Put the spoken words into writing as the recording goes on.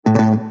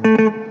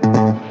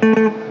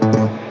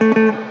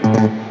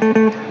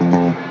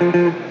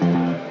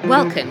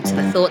welcome to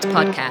the Thought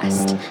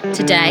Podcast.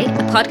 Today,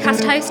 a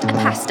podcast host, a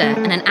pastor,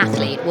 and an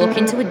athlete walk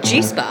into a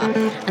juice bar,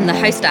 and the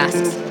host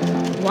asks,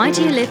 "Why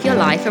do you live your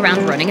life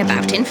around running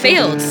about in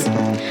fields?"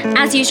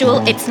 As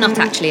usual, it's not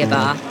actually a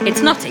bar.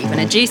 It's not even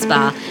a juice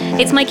bar.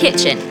 It's my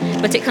kitchen,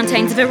 but it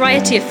contains a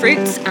variety of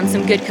fruits and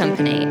some good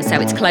company,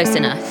 so it's close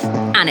enough.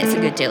 And it's a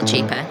good deal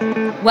cheaper.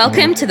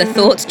 Welcome to the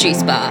Thought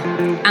Juice Bar.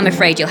 I'm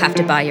afraid you'll have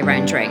to buy your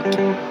own drink.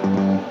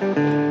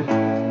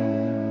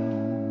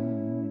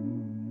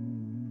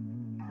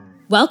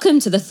 Welcome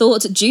to the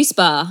Thought Juice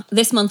Bar.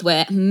 This month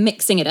we're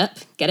mixing it up.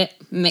 Get it?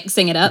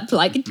 Mixing it up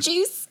like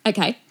juice.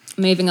 Okay,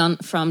 moving on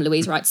from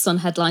Louise Wright's Sun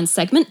Headlines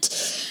segment.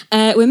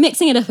 We're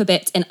mixing it up a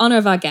bit in honour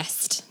of our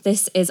guest.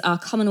 This is our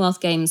Commonwealth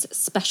Games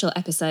special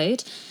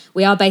episode.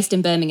 We are based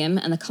in Birmingham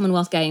and the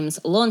Commonwealth Games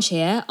launch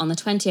here on the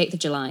 28th of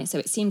July, so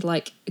it seemed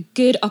like a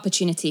good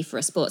opportunity for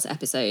a sports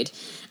episode.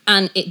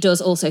 And it does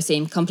also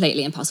seem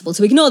completely impossible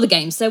to ignore the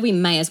games, so we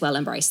may as well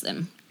embrace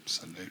them.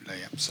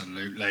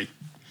 Absolutely.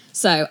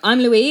 So,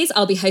 I'm Louise.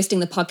 I'll be hosting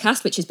the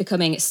podcast, which is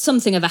becoming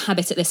something of a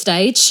habit at this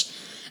stage.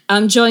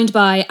 I'm joined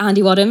by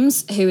Andy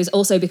Wadhams, who is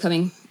also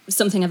becoming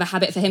something of a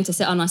habit for him to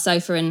sit on my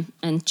sofa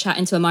and chat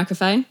into a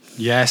microphone.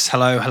 Yes,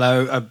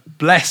 hello.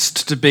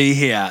 Blessed to be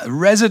here.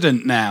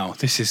 Resident now.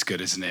 This is good,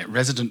 isn't it?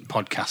 Resident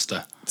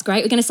podcaster. It's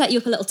great. We're going to set you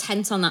up a little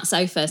tent on that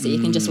sofa so you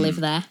can just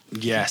live there.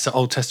 Yes,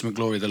 Old Testament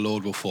glory, the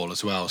Lord will fall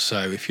as well.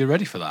 So if you're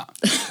ready for that.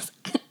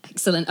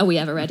 Excellent. Are we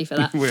ever ready for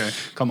that?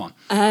 Come on.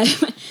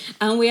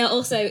 And we are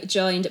also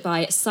joined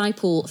by Si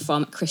Poole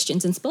from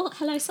Christians in Sport.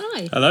 Hello,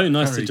 Si. Hello,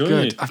 nice to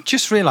join you. I've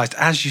just realised,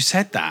 as you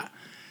said that,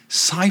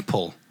 Si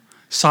Poole,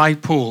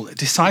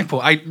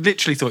 disciple. I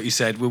literally thought you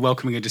said we're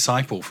welcoming a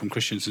disciple from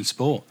Christians in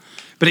Sport.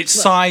 But it's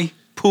Si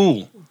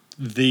Poole.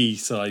 The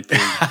Si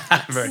Poole.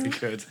 Very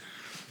good.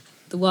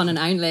 The one and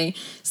only.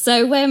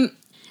 So,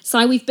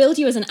 Si, we've billed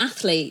you as an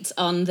athlete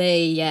on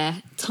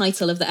the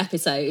title of the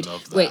episode,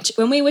 which,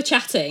 when we were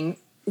chatting,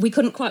 we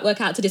couldn't quite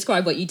work out to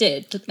describe what you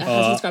did.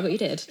 How to describe what you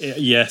did?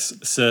 Yes,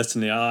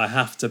 certainly. I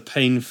have to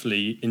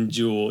painfully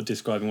endure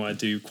describing what I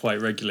do quite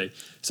regularly.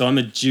 So I'm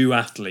a Jew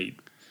athlete.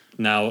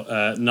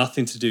 Now,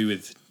 nothing to do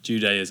with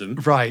Judaism.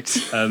 Right.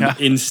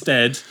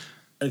 Instead,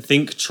 I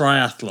think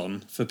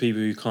triathlon for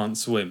people who can't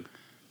swim.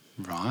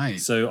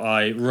 Right. So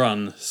I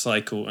run,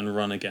 cycle, and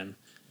run again.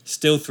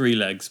 Still 3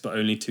 legs, but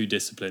only 2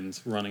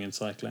 disciplines, running and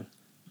cycling.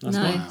 That's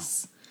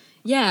nice. Wow.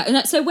 Yeah,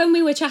 and so when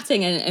we were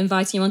chatting and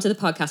inviting you onto the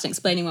podcast and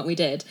explaining what we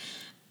did,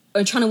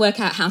 and trying to work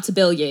out how to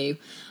bill you,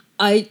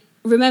 I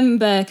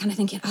remember kind of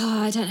thinking,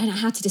 I don't know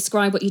how to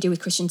describe what you do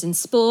with Christians in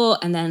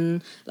Sport, and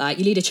then like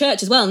you lead a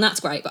church as well, and that's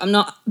great, but I'm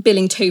not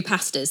billing 2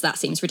 pastors. That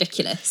seems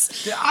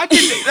ridiculous.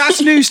 That's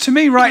news to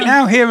me right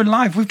now, here and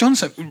live. We've done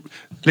some,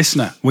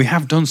 listener, we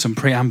have done some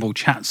preamble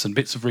chats and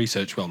bits of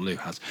research. Well, Lou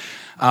has.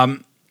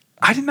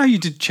 I didn't know you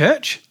did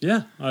church.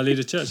 Yeah, I lead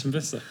a church in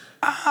Bicester.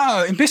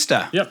 Oh, in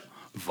Bicester? Yep.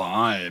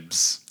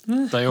 Vibes.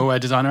 They all wear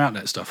designer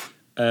outlet stuff?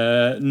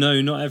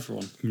 No, not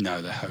everyone.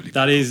 No, they're holy.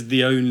 That is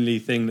the only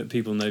thing that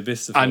people know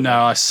Bicester for. I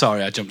know,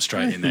 sorry, I jumped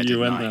straight in there, You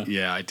went there.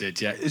 Yeah, I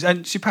did, yeah.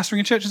 And so you're pastoring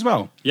a church as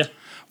well? Yeah.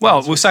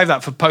 Well, we'll save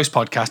that for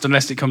post-podcast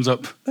unless it comes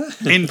up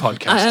in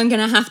podcast. I'm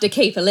going to have to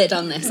keep a lid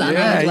on this, aren't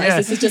I? Yeah.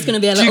 This is just going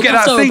to be a little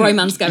pastoral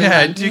bromance going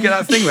on. Do you get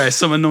that thing where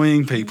some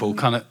annoying people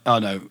kind of,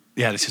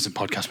 this isn't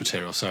podcast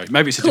material, sorry.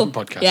 Maybe it's a different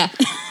podcast.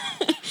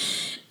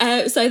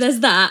 Yeah. So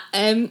there's that.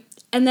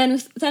 And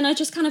then I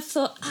just kind of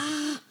thought,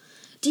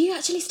 do you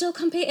actually still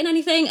compete in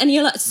anything? And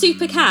you're like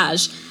super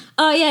cash.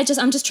 Oh yeah,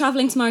 I'm just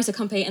travelling tomorrow to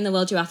compete in the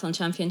World Duathlon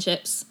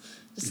Championships.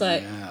 Just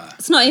like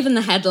it's not even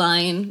the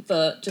headline,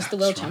 but just the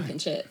World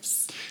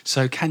Championships.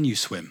 So can you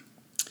swim?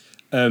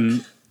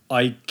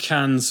 I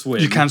can swim.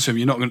 You can swim.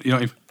 You're not going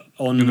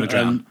to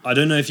drown. I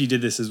don't know if you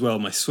did this as well.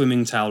 My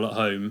swimming towel at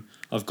home,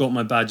 I've got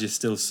my badges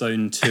still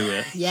sewn to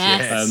it.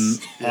 Yes.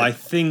 I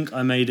think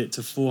I made it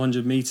to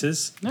 400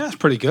 metres. Yeah, that's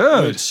pretty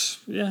good. Which,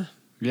 yeah.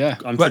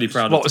 I'm pretty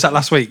proud of it. What was that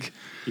last week?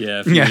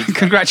 Yeah.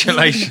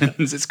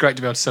 Congratulations. It's great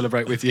to be able to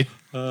celebrate with you.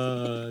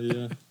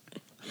 Yeah.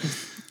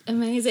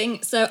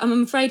 Amazing. So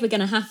I'm afraid we're going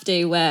to have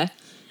to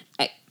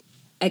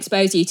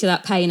expose you to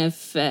that pain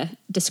of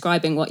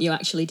describing what you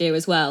actually do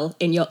as well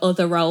in your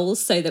other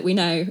roles so that we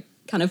know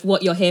kind of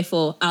what you're here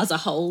for as a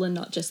whole and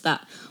not just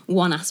that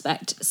one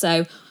aspect.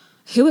 So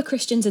who are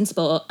Christians in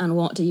Sport and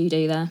what do you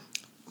do there?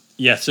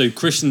 Yeah, so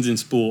Christians in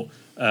Sport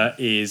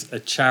is a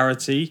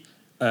charity.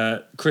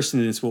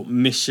 Christians in Sport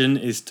mission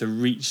is to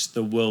reach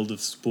the world of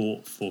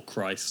sport for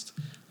Christ.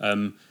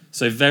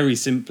 So very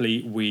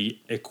simply,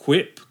 we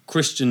equip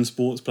Christian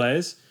sports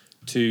players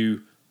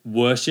to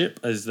worship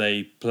as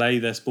they play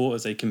their sport,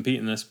 as they compete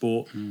in their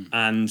sport,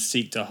 and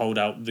seek to hold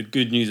out the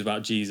good news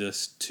about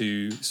Jesus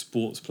to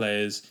sports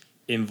players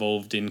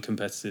involved in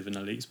competitive and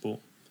elite sport.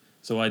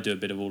 So I do a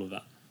bit of all of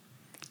that.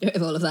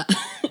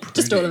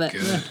 Just all of it.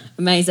 Good.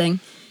 Amazing.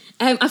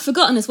 I've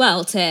forgotten as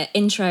well to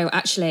intro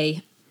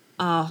actually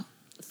our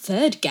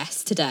third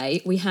guest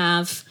today. We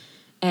have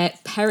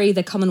Perry,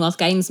 the Commonwealth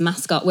Games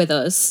mascot, with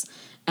us.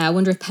 I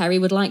wonder if Perry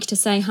would like to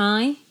say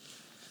hi.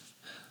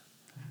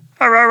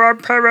 Hello, I'm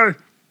Perry.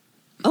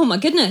 Oh my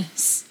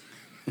goodness.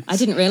 I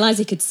didn't realise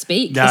he could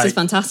speak. No, This is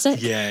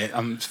fantastic. Yeah,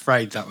 I'm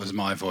afraid that was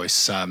my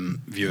voice.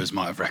 Viewers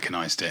might have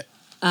recognised it.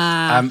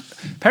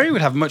 Perry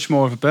would have much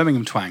more of a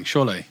Birmingham twang,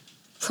 surely.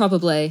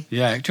 Probably.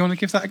 Yeah. Do you want to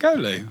give that a go,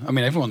 Lou? I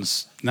mean,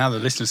 everyone's now the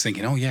listeners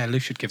thinking, oh yeah, Lou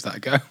should give that a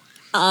go.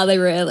 Are they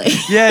really?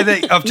 Yeah,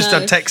 I've just No.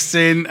 had texts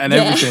in and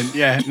everything.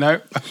 Yeah,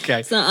 no,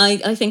 okay. So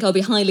I think I'll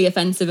be highly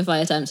offensive if I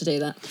attempt to do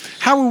that.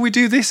 How will we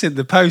do this in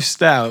the post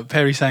now?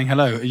 Perry saying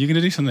hello. Are you going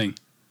to do something?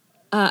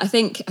 I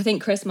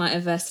think Chris might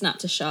have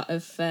snapped a shot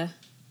of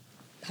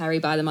Perry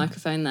by the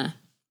microphone there.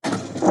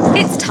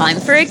 It's time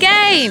for a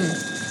game.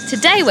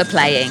 Today we're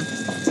playing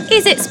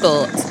Is It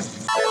Sport?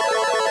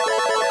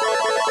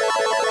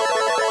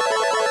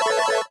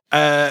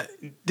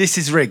 This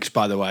is rigged,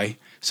 by the way.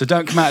 So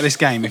don't come out of this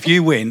game if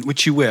you win,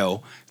 which you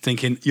will,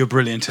 thinking you're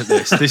brilliant at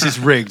this. This is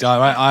rigged.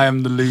 I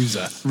am the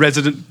loser.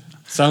 Resident.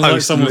 Sounds like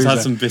host someone's had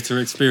loser. some bitter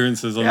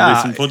experiences on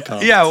recent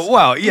podcasts. Yeah,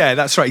 well, yeah,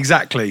 that's right.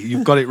 Exactly.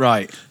 You've got it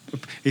right.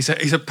 He's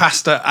a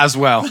pastor as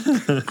well.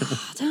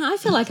 I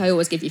feel like I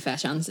always give you fair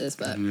chances,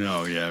 but...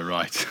 Oh, yeah,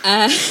 right.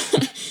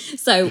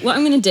 So what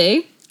I'm going to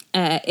do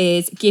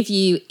is give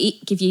you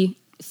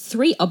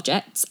 3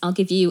 objects. I'll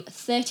give you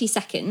 30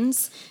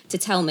 seconds to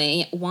tell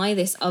me why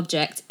this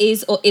object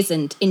is or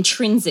isn't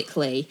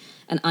intrinsically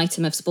an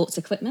item of sports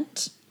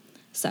equipment.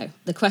 So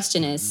the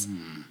question is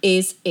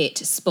it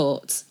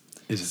sport?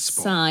 Is it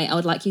sport? Si, I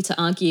would like you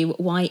to argue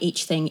why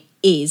each thing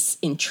is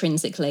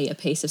intrinsically a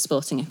piece of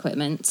sporting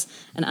equipment.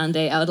 And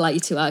Andy, I would like you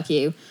to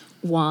argue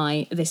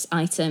why this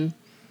item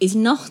is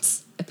not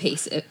a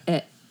piece of,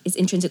 is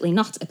intrinsically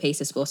not a piece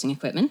of sporting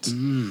equipment.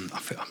 I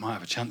think I might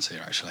have a chance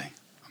here, actually.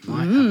 I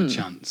might have a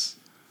chance.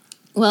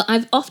 Well,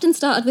 I've often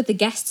started with the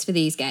guests for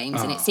these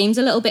games, and it seems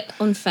a little bit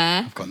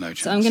unfair. I've got no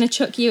chance. So I'm going to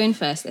chuck you in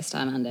first this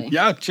time, Andy.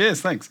 Yeah, cheers,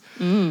 thanks.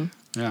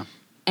 Yeah.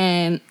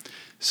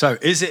 So,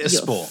 is it a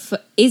sport?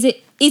 Is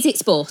it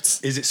sport?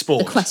 Is it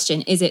sport? The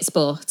question, is it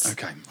sport?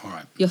 Okay, all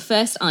right. Your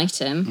first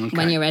item,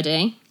 when you're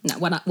ready,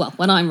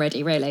 when I'm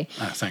ready, really,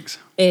 Thanks.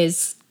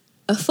 is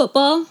a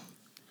football.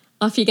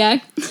 Off you go.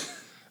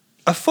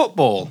 A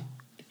football?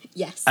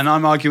 Yes. And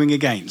I'm arguing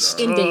against?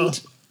 Indeed.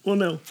 Oh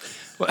no.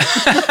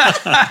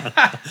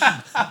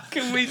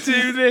 Can we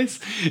do this?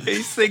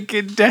 He's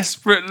thinking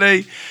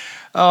desperately.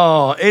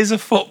 Oh, is a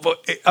football...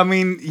 I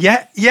mean,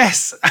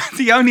 yes.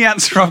 The only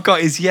answer I've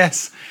got is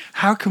yes.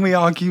 How can we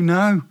argue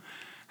no?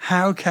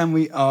 How can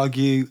we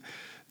argue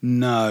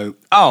no?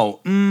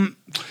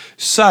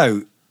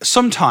 So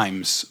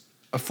sometimes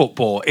a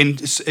football, in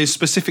a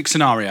specific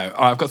scenario,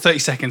 I've got 30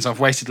 seconds, I've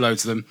wasted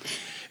loads of them.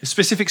 A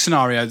specific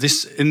scenario, in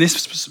this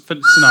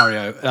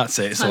scenario, that's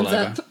it, it's all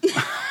Time's over. up.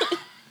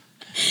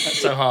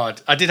 That's so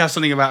hard. I did have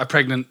something about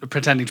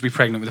pretending to be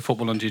pregnant with a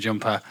football under your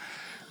jumper,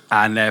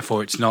 and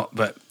therefore it's not,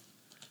 but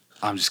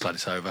I'm just glad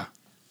it's over.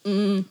 So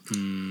do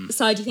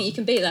you think you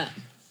can beat that?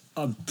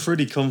 I'm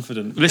pretty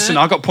confident. Listen,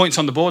 I got points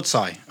on the board, Si.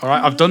 All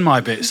right, I've done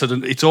my bit, so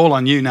that it's all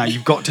on you now.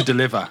 You've got to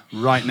deliver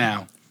right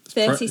now.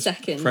 30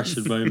 seconds.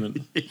 Pressured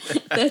moment.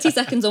 30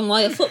 seconds on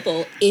why a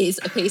football is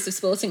a piece of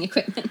sporting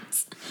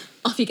equipment.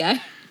 Off you go.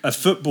 A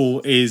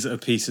football is a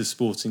piece of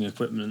sporting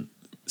equipment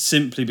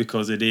simply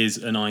because it is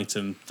an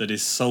item that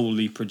is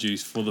solely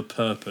produced for the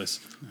purpose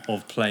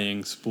of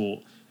playing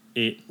sport.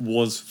 It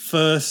was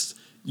first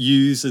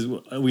used, as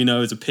we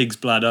know, as a pig's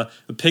bladder.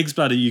 A pig's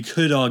bladder, you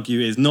could argue,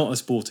 is not a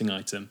sporting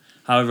item.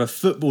 However,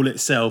 football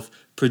itself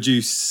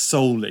produced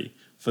solely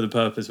for the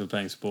purpose of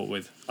playing sport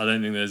with. I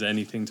don't think there's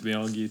anything to be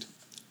argued.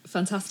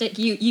 Fantastic.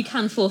 You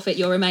can forfeit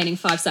your remaining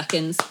 5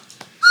 seconds.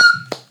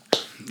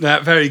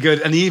 Very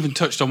good. And he even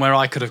touched on where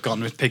I could have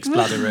gone with pig's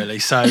bladder, really.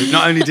 So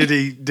not only did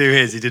he do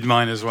his, he did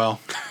mine as well.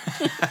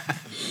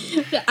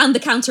 And the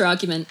counter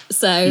argument.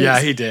 So Yeah,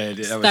 he did.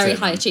 That was very it,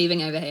 high man.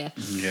 achieving over here.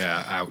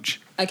 Yeah,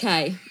 ouch.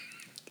 Okay.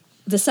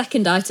 The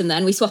second item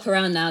then, we swap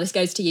around now. This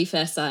goes to you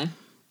first, Si.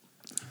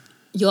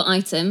 Your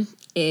item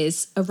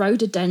is a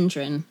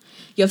rhododendron.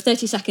 You have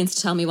 30 seconds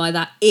to tell me why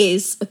that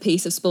is a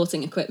piece of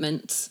sporting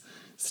equipment,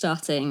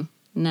 starting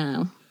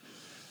now.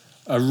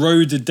 A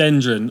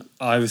rhododendron,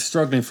 I was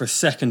struggling for a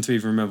second to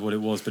even remember what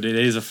it was, but it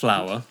is a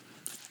flower.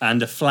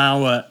 And a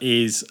flower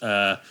is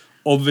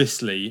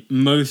obviously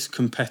most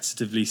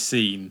competitively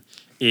seen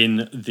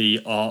in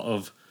the art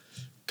of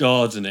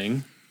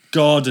gardening.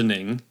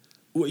 Gardening,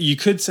 what you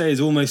could say, is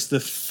almost the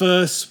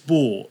first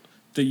sport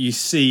that you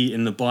see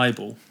in the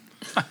Bible.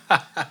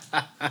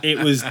 It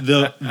was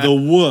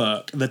the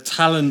work, the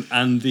talent,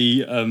 and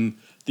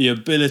the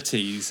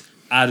abilities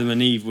Adam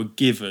and Eve were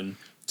given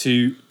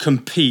to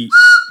compete.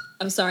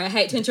 I'm sorry, I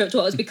hate to interrupt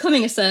what was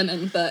becoming a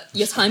sermon, but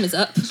your time is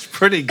up.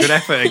 Pretty good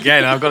effort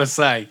again, I've got to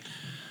say.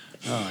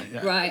 Oh,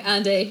 yeah. Right,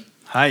 Andy.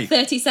 Hey.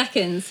 30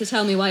 seconds to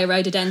tell me why a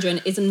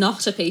rhododendron is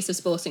not a piece of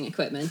sporting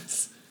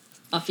equipment.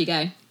 Off you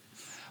go.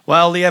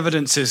 Well, the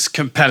evidence is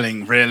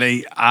compelling,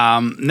 really.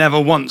 Never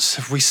once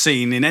have we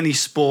seen in any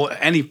sport,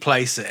 any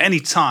place, at any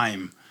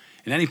time,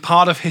 in any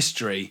part of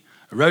history,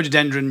 a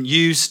rhododendron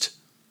used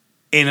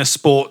in a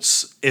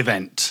sports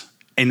event.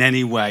 in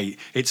any way.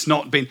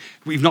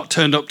 We've not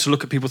turned up to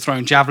look at people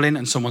throwing javelin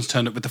and someone's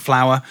turned up with the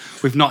flower.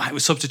 We've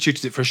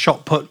substituted it for a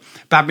shot put.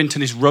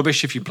 Badminton is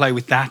rubbish if you play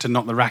with that and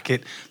not the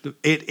racket.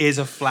 It is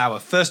a flower.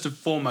 First and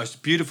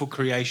foremost, beautiful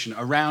creation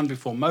around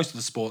before most of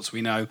the sports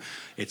we know.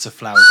 It's a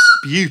flower.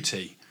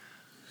 Beauty.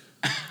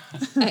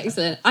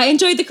 Excellent. I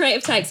enjoyed the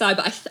creative take side,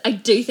 but I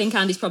do think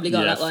Andy's probably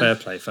got that one. Fair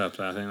play. I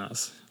think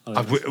that's...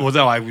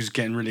 Although I was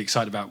getting really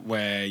excited about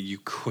where you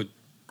could...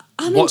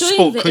 I'm what enjoying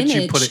sport the could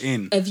you image put it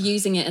in? of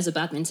using it as a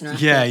badminton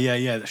racket.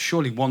 Yeah.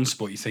 Surely one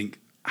sport you think,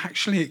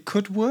 actually it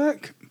could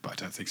work, but I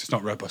don't think so. It's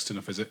not robust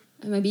enough, is it?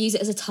 And maybe use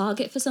it as a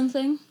target for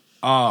something.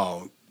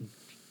 Oh,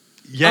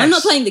 yes. I'm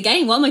not playing the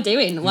game. What am I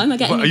doing? Why am I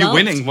getting Are involved?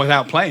 you winning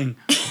without playing?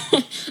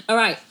 All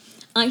right.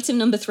 Item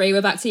number 3.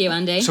 We're back to you,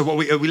 Andy. So are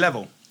we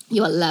level?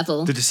 You are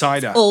level. The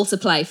decider. All to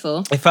play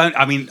for.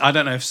 I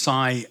don't know if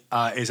Si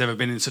has ever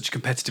been in such a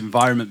competitive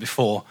environment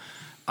before.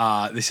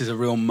 This is a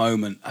real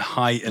moment, a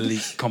high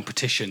elite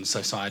competition.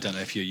 So, Si, I don't know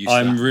if you're used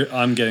to that.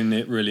 I'm getting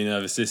really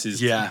nervous. This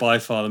is by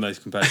far the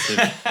most competitive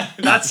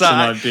That's action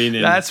I've been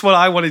in. That's what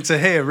I wanted to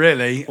hear,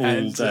 really.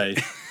 All day.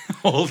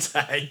 All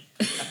day.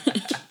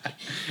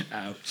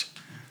 Ouch.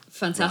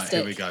 Fantastic. Right,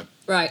 here we go.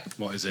 Right.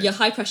 What is it? Your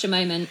high pressure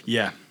moment.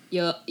 Yeah.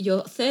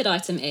 Your third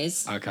item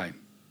is Okay.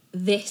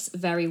 this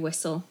very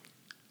whistle.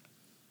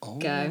 Oh.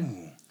 Go.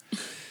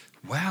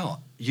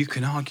 Well, you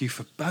can argue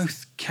for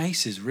both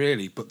cases,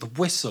 really, but the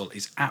whistle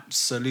is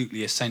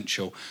absolutely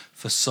essential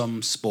for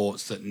some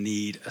sports that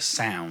need a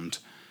sound,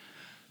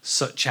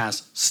 such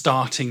as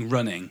starting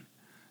running.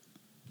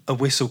 A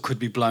whistle could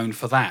be blown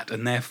for that,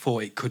 and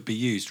therefore it could be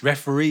used.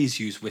 Referees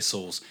use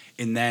whistles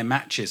in their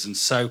matches, and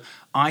so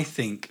I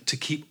think to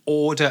keep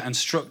order and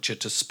structure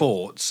to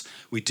sports,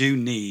 we do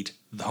need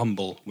the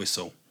humble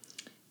whistle.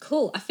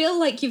 Could. I feel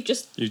like you've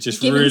just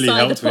given really Si the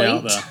helped me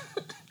out point. there.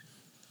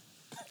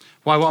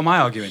 Why? What am I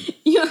arguing?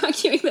 You're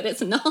arguing that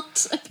it's not a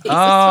piece of sporting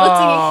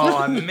I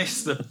equipment.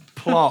 missed the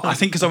plot. I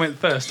think because I went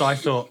first, I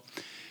thought,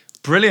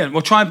 brilliant.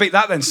 We'll try and beat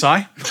that then, Si.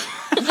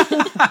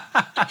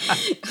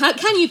 How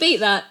can you beat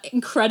that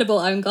incredible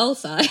own goal,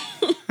 Si?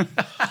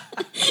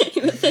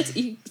 You've got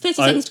 30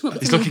 seconds to come up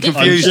with He's something looking different.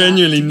 I'm confused.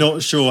 genuinely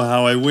not sure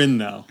how I win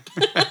now.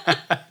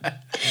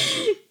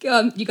 Go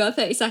on, you got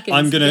 30 seconds.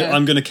 I'm Go.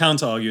 gonna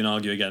counter argue and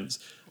argue against.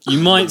 You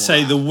might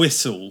say the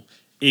whistle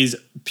is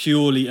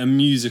purely a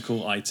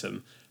musical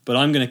item, but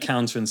I'm going to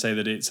counter and say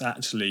that it's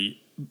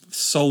actually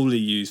solely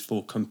used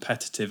for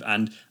competitive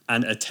and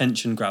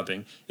attention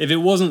grabbing. If it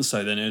wasn't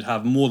so, then it would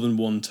have more than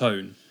one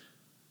tone.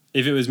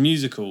 If it was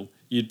musical,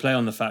 you'd play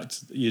on the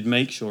fact you'd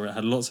make sure it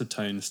had lots of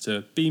tones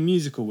to be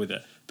musical with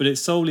it. But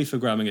it's solely for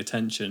grabbing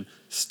attention,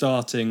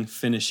 starting,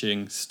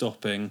 finishing,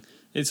 stopping.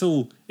 It's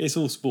all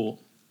sport.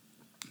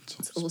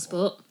 It's all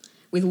sport.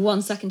 With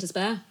 1 second to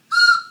spare.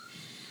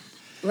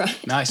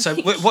 Right. Nice. So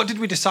what did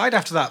we decide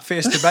after that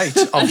fierce debate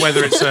of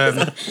whether it's...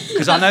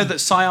 Because I know that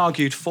Si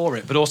argued for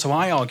it, but also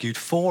I argued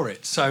for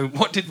it. So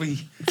what did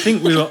we... I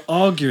think we were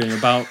arguing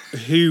about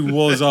who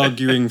was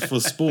arguing for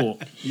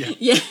sport.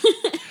 Yeah.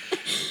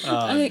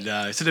 Oh,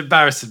 no. It's an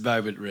embarrassing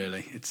moment,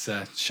 really. It's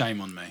shame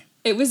on me.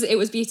 It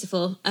was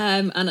beautiful.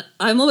 And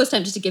I'm almost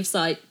tempted to give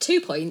Si 2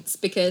 points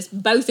because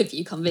both of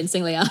you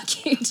convincingly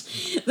argued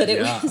that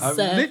it was...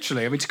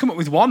 literally. I mean, to come up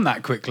with one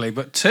that quickly,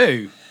 but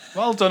 2...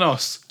 Well done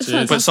us.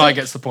 Cheers. But Si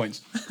gets the points.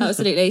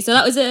 Absolutely. So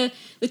that was the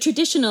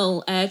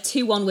traditional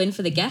 2-1 win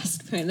for the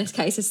guest, who in this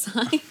case is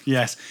Si.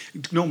 Yes.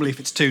 Normally, if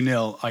it's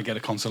 2-0, I get a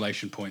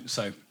consolation point.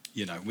 So,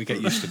 we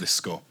get used to this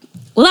score.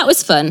 Well, that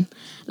was fun.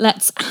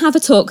 Let's have a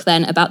talk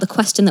then about the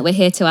question that we're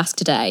here to ask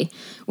today,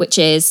 which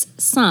is,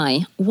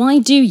 Si, why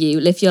do you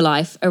live your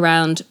life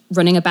around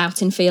running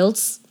about in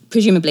fields?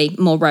 Presumably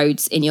more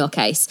roads in your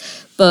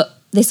case. But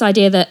this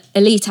idea that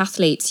elite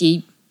athletes,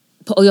 you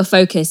put all your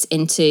focus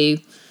into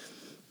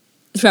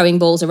throwing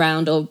balls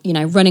around or,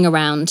 running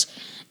around.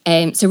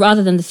 So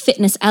rather than the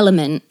fitness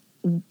element,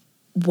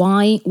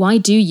 why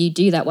do you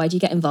do that? Why do you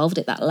get involved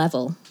at that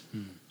level?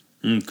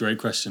 Great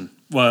question.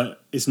 Well,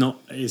 it's not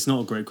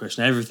a great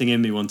question. Everything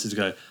in me wanted to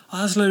go,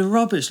 that's a load of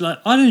rubbish. Like,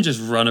 I don't just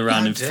run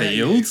around in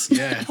fields.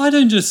 Yeah. I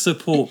don't just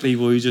support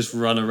people who just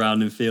run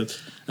around in fields.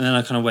 And then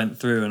I kind of went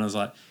through and I was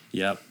like,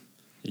 yep.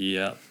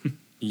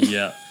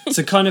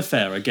 So kind of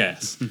fair, I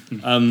guess.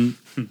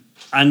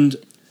 And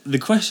the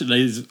question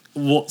is,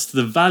 what's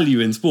the value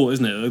in sport,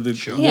 isn't it?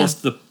 Sure. What's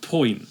the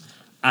point?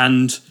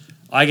 And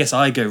I guess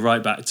I go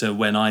right back to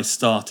when I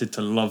started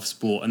to love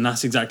sport, and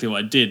that's exactly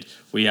what I did.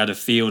 We had a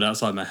field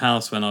outside my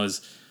house when I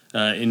was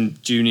in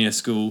junior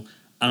school,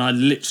 and I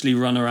literally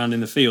run around in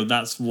the field.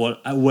 That's where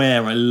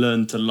I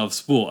learned to love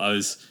sport. I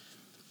was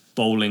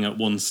bowling at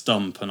one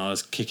stump, and I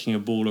was kicking a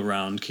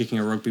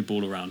rugby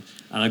ball around,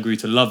 and I grew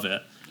to love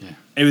it. Yeah.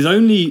 It was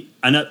only,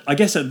 and I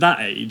guess at that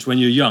age, when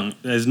you're young,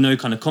 there's no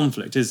kind of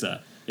conflict, is there?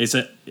 It's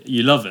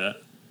you love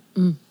it,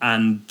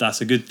 and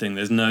that's a good thing.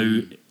 There's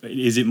no,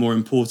 is it more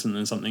important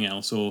than something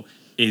else, or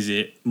is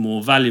it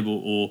more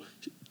valuable, or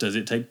does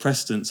it take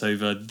precedence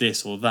over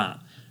this or that?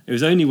 It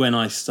was only when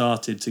I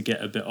started to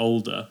get a bit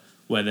older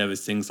where there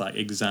was things like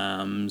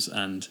exams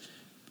and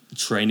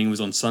training was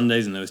on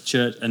Sundays and there was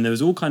church and there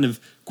was all kind of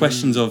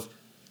questions of,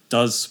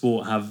 does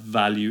sport have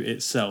value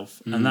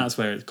itself? And that's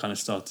where it kind of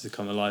started to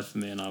come alive for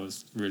me, and I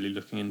was really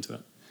looking into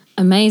it.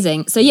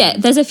 Amazing. So yeah,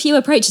 there's a few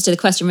approaches to the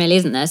question, really,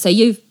 isn't there? So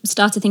you've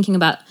started thinking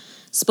about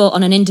sport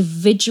on an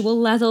individual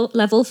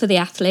level for the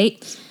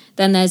athlete.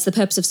 Then there's the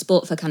purpose of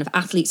sport for kind of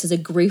athletes as a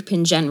group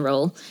in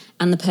general,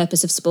 and the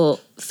purpose of sport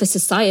for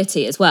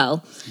society as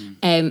well.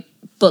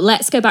 But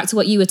let's go back to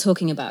what you were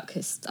talking about,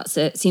 because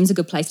seems a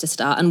good place to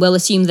start. And we'll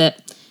assume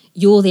that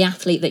you're the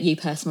athlete that you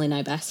personally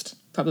know best,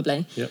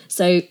 probably. Yep.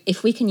 So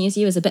if we can use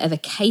you as a bit of a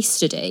case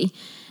study,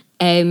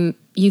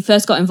 you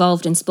first got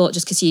involved in sport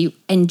just because you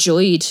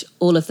enjoyed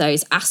all of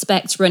those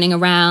aspects, running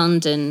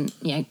around and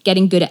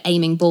getting good at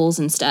aiming balls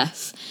and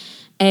stuff.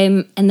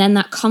 And then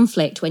that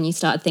conflict when you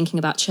started thinking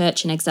about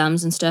church and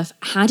exams and stuff,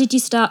 how did you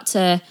start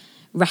to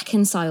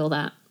reconcile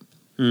that?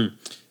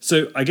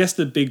 So I guess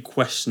the big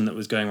question that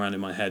was going around in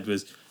my head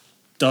was,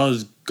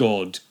 does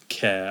God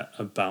care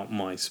about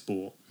my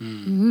sport?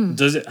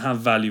 Does it have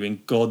value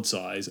in God's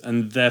eyes?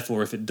 And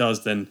therefore, if it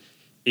does, then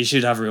it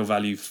should have real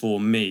value for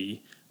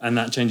me. And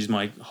that changes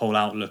my whole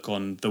outlook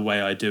on the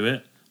way I do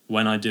it,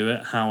 when I do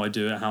it, how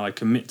I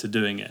commit to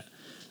doing it.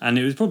 And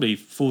it was probably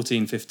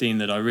 14, 15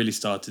 that I really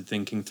started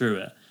thinking through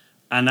it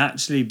and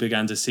actually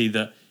began to see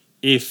that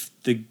if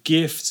the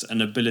gifts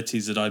and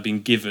abilities that I've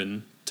been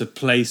given to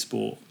play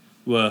sport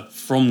were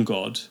from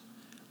God,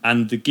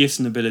 and the gifts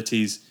and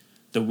abilities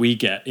that we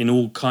get in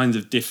all kinds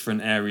of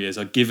different areas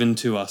are given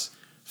to us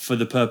for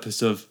the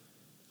purpose of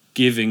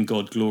giving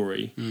God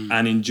glory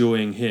and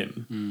enjoying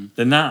Him,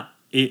 then that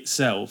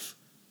itself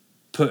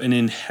put an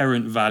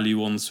inherent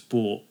value on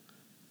sport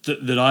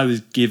that I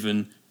was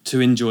given to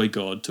enjoy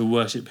God, to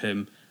worship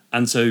Him.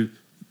 And so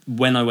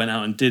when I went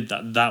out and did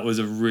that, that was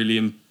a really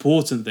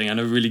important thing and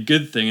a really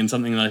good thing and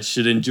something that I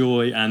should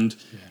enjoy and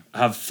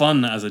have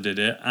fun as I did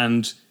it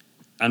and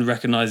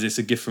recognise it's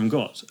a gift from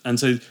God. And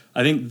so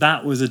I think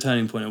that was a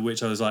turning point at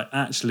which I was like,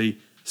 actually,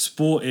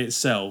 sport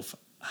itself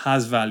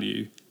has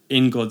value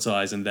in God's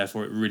eyes, and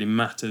therefore it really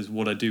matters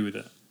what I do with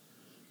it.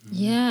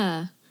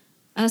 Yeah.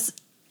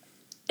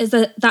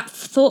 That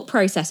thought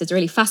process is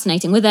really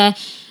fascinating. Were there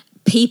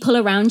people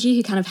around you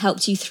who kind of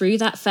helped you through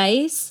that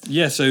phase?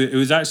 Yeah, so it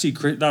was actually,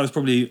 that was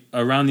probably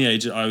around the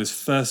age that I was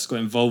first got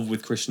involved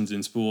with Christians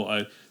in sport.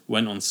 I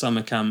went on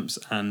summer camps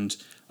and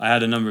I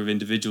had a number of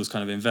individuals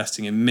kind of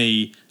investing in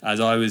me as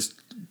I was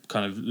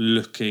kind of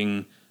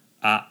looking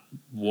at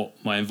what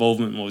my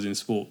involvement was in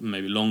sport,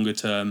 maybe longer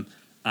term.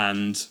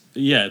 And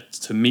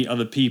to meet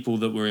other people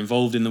that were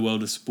involved in the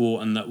world of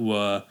sport and that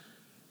were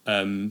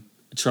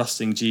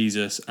trusting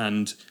Jesus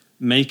and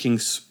making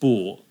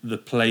sport the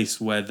place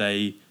where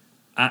they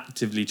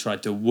actively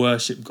tried to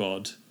worship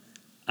God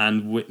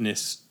and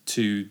witness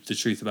to the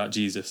truth about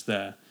Jesus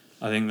there.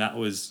 I think that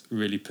was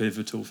really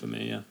pivotal for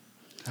me, yeah.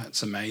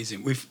 That's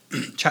amazing. We've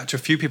chatted to a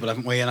few people,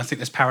 haven't we? And I think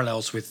there's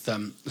parallels with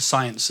the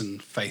science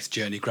and faith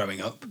journey growing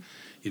up.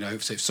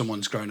 So if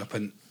someone's grown up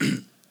in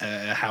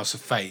a house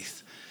of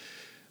faith,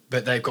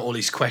 but they've got all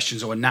these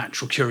questions or a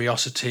natural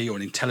curiosity or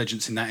an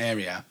intelligence in that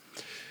area,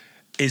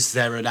 is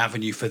there an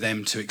avenue for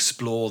them to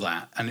explore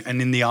that?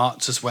 And in the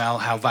arts as well,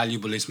 how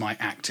valuable is my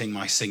acting,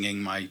 my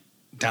singing, my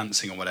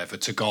dancing or whatever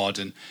to God?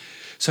 And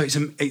so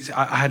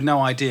I had no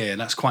idea, and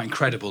that's quite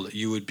incredible that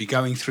you would be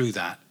going through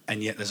that,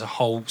 and yet there's a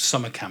whole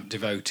summer camp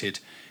devoted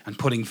and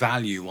putting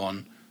value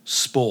on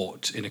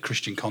sport in a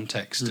Christian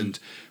context and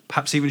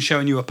perhaps even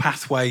showing you a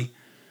pathway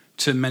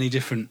to many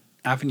different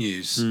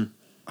avenues.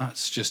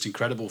 That's just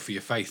incredible for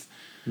your faith.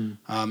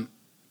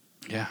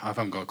 Yeah, I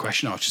haven't got a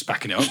question. I was just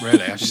backing it up,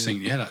 really. I just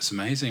think, that's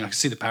amazing. I can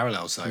see the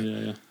parallels, though.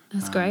 Yeah.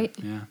 That's great.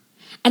 Yeah.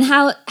 And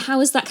how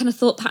has that kind of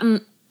thought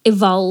pattern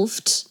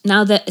evolved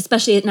now that,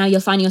 especially now you're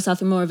finding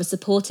yourself in more of a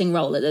supporting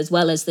role as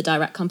well as the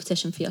direct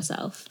competition for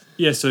yourself?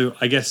 Yeah, so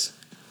I guess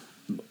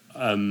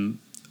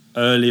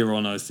earlier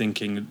on I was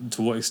thinking,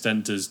 to what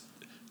extent does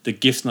the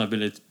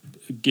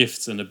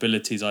gifts and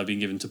abilities I've been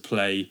given to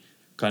play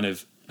kind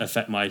of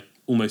affect my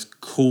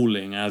almost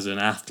calling as an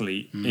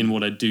athlete in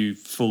what I do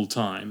full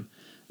time?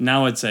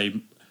 Now I'd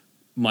say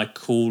my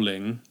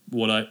calling,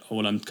 what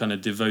I'm kind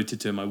of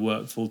devoted to in my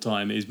work full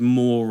time, is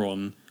more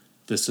on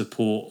the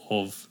support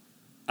of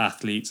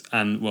athletes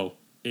and, well,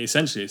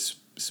 essentially it's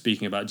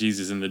speaking about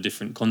Jesus in the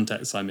different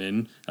contexts I'm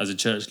in as a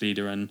church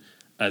leader and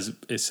as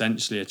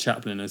essentially a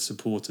chaplain and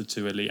supporter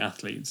to elite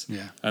athletes.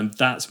 Yeah. And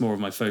that's more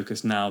of my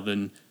focus now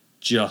than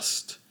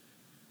just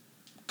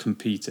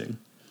competing.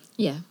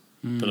 Yeah.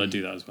 But I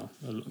do that as well,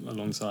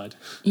 alongside.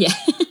 Yeah.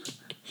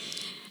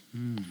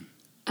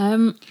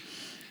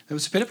 There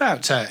was a bit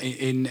about,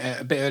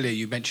 a bit earlier,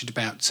 you mentioned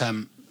about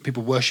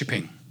people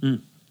worshipping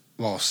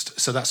whilst.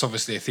 So that's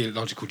obviously a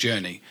theological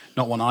journey,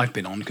 not one I've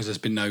been on because there's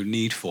been no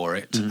need for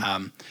it.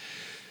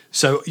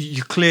 So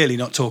you're clearly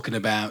not talking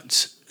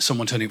about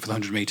someone turning up for the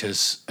 100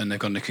 metres and they've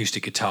got an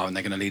acoustic guitar and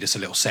they're going to lead us a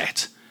little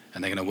set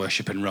and they're going to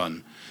worship and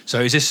run. So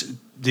is this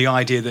the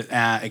idea that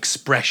our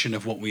expression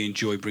of what we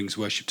enjoy brings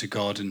worship to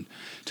God? And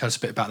tell us a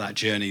bit about that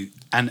journey.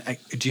 And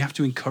do you have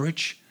to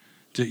encourage?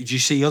 Do you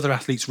see other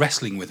athletes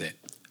wrestling with it?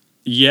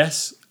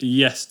 Yes,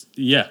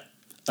 yeah.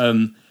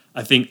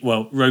 I think,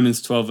 well,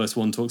 Romans 12 verse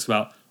 1 talks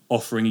about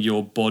offering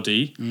your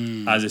body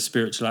as a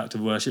spiritual act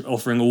of worship,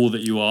 offering all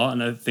that you are.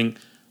 And I think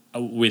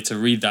we're to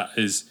read that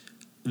as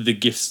the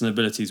gifts and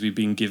abilities we've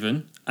been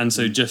given. And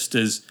so just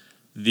as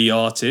the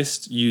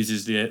artist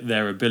uses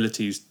their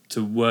abilities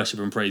to worship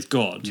and praise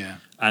God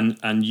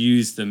and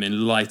use them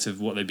in light of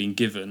what they've been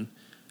given,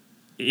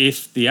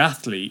 if the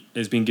athlete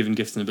has been given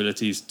gifts and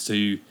abilities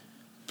to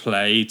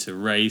play, to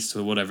race,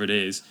 or whatever it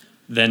is,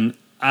 then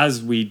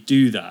as we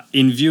do that,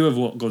 in view of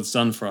what God's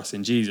done for us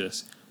in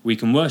Jesus, we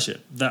can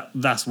worship.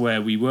 That's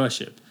where we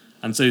worship.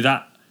 And so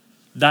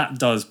that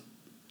does,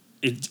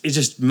 it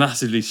just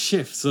massively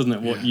shifts, doesn't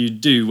it? What you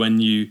do when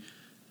you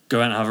go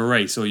out and have a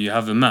race or you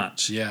have a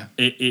match. Yeah.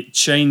 It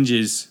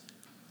changes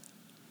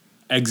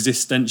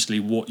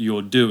existentially what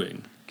you're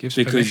doing. Gives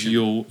because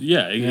permission.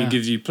 It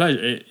gives you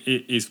pleasure.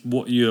 It is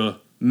what you're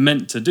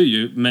meant to do.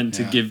 You're meant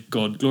to give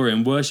God glory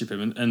and worship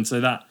him. And so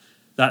that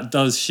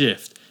does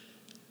shift.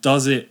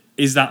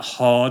 Is that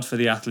hard for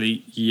the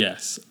athlete?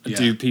 Yes. Yeah.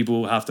 Do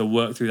people have to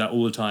work through that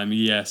all the time?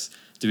 Yes.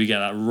 Do we get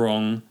that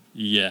wrong?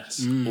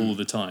 Yes. All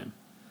the time.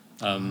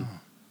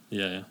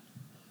 Yeah.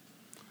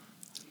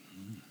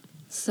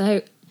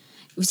 So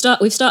we've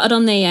started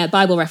on the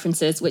Bible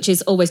references, which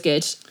is always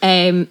good.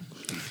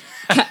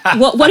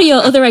 What are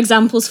your other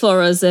examples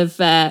for us of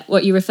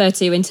what you refer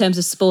to in terms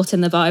of sport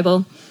in the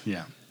Bible?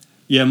 Yeah.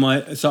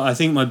 So I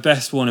think my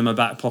best one in my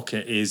back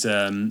pocket is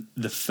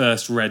the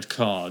first red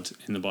card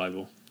in the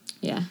Bible.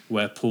 Yeah.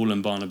 Where Paul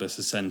and Barnabas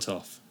are sent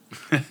off.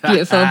 Beautiful.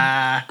 That's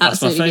my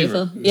Absolutely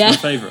favourite. beautiful. Yeah.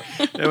 It's my favourite.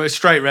 It was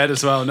straight red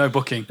as well, no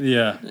booking.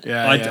 Yeah.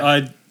 Yeah.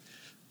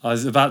 I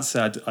was about to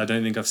say I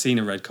don't think I've seen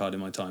a red card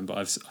in my time, but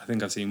I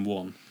think I've seen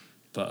one.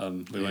 But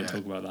we won't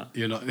talk about that.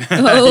 You're not.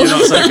 Oh. You're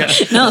not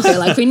so. No, I feel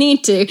like we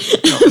need to.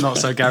 not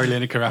so Gary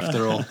Lineker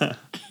after all.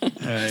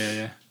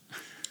 Yeah.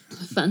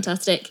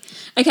 Fantastic.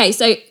 Okay,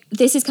 so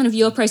this is kind of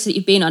your process that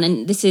you've been on,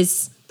 and this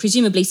is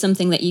presumably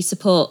something that you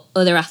support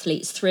other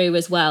athletes through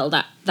as well,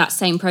 that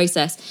same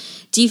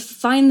process. Do you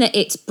find that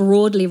it's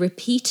broadly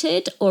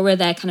repeated, or are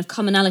there kind of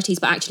commonalities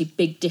but actually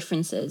big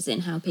differences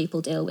in how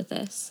people deal with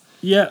this?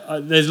 Yeah,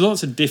 there's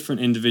lots of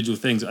different individual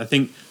things. I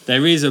think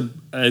there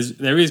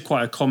is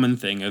quite a common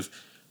thing of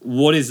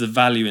what is the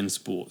value in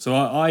sport. So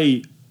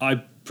I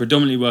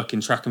predominantly work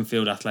in track and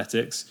field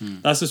athletics.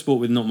 That's a sport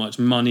with not much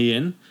money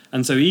in.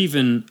 And so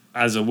even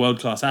as a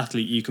world-class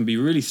athlete, you can be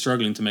really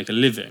struggling to make a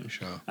living.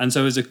 Sure. And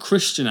so as a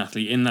Christian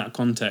athlete in that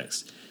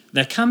context,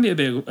 there can be a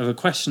bit of a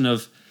question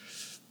of,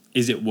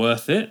 is it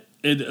worth it?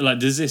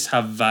 Does this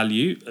have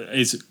value?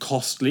 Is it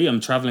costly? I'm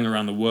traveling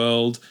around the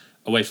world,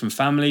 away from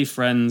family,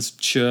 friends,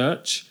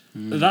 church.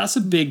 That's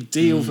a big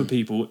deal for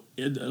people.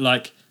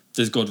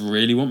 Does God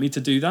really want me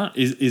to do that?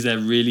 Is there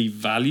really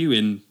value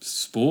in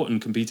sport and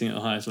competing at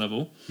the highest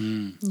level?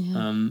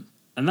 Yeah.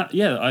 And that,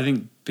 I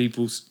think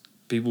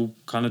people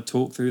kind of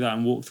talk through that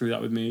and walk through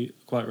that with me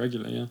quite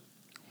regularly. Yeah.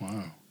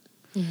 Wow.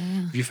 Yeah.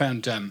 Have you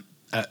found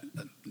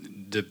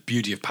the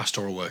beauty of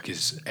pastoral work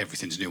is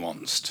everything's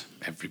nuanced,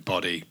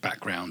 everybody,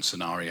 background,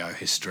 scenario,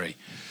 history.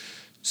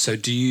 So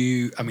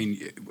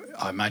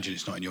I imagine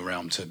it's not in your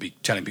realm to be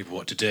telling people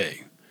what to do,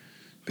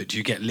 but do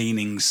you get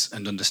leanings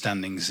and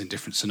understandings in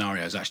different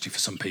scenarios? Actually, for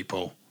some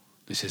people,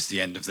 this is the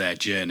end of their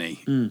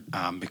journey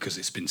because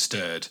it's been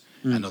stirred,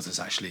 and others,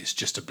 actually, it's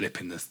just a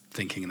blip in the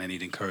thinking and they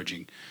need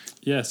encouraging.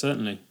 Yeah,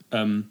 certainly.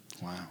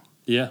 Wow.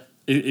 Yeah.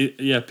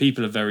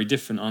 People are very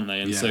different, aren't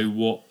they? And so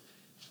what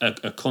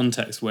a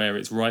context where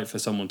it's right for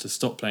someone to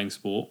stop playing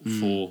sport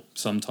for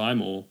some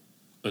time or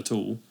at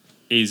all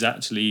is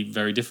actually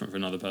very different for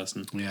another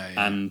person. Yeah.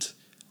 And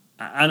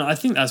I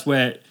think that's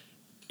where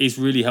it's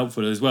really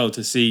helpful as well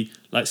to see,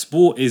 like,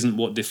 sport isn't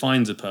what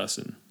defines a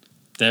person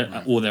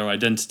or their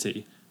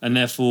identity. And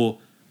therefore,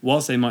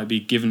 whilst they might be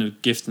given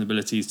gifts and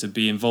abilities to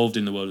be involved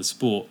in the world of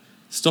sport,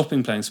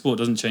 stopping playing sport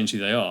doesn't change who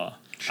they are.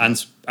 Sure.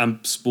 And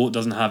sport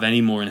doesn't have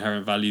any more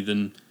inherent value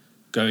than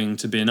going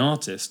to be an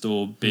artist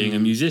or being a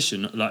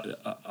musician. Like,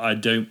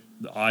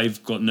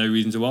 I've got no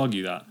reason to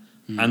argue that.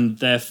 And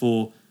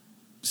therefore,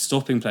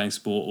 stopping playing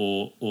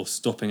sport or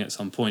stopping at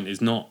some point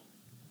is not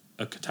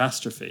a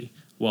catastrophe,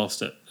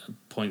 whilst at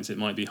points it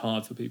might be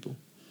hard for people.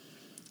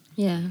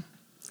 Yeah.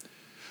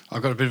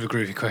 I've got a bit of a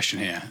groovy question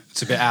here.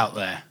 It's a bit out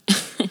there.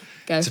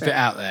 It's a bit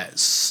out there.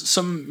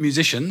 Some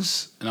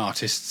musicians and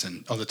artists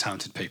and other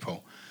talented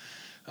people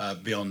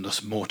beyond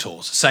us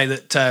mortals say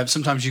that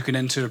sometimes you can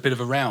enter a bit of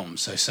a realm.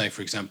 So say,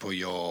 for example,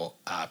 you're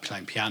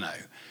playing piano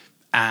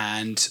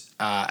and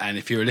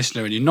if you're a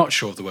listener and you're not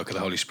sure of the work of the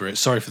Holy Spirit,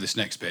 sorry for this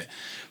next bit,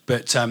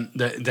 but then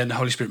the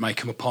Holy Spirit may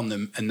come upon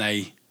them and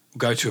they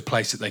go to a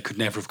place that they could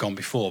never have gone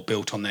before,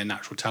 built on their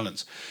natural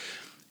talents.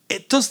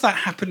 Does that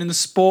happen in the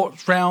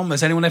sports realm?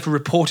 Has anyone ever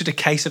reported a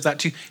case of that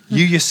to you?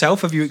 You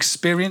yourself, have you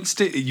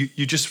experienced it?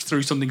 You just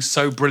threw something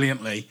so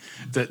brilliantly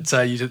that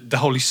the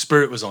Holy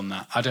Spirit was on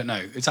that. I don't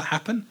know. Does that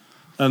happen?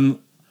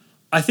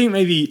 I think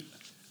maybe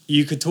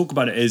you could talk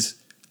about it as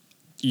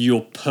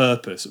your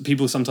purpose.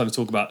 People sometimes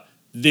talk about,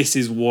 this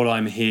is what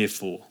I'm here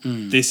for.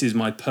 This is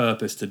my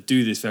purpose, to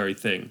do this very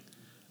thing.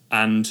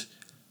 And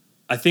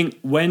I think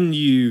when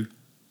you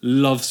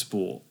love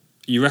sport,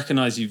 you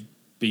recognise you've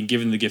been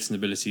given the gifts and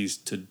abilities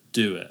to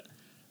do it,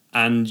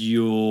 and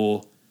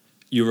you're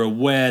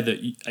aware that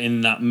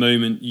in that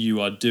moment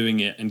you are doing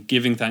it and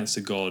giving thanks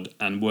to God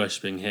and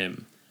worshipping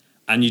Him,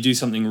 and you do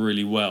something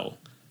really well.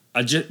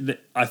 I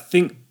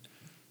think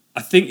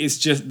it's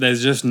just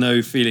there's just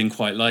no feeling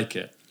quite like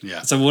it.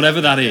 Yeah. So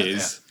whatever that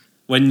is,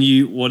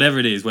 whatever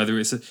it is, whether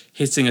it's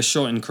hitting a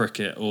shot in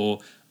cricket or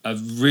a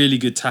really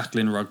good tackle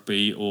in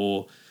rugby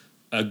or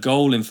a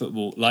goal in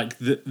football, like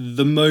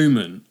the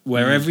moment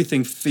where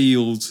everything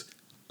feels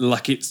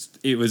like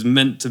it was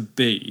meant to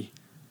be,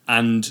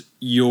 and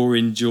you're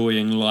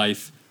enjoying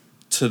life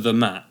to the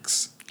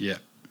max. Yeah.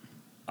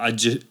 I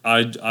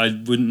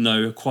wouldn't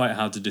know quite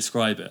how to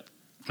describe it.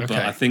 Okay.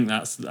 But I think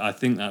that's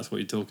what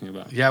you're talking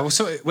about. Yeah, well,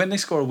 so when they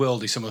score a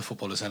worldie, some of the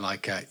footballers are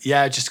like, I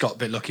just got a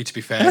bit lucky, to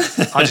be fair.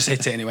 I just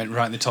hit it and it went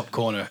right in the top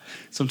corner.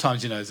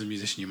 Sometimes, as a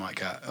musician, you might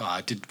go,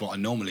 I did what I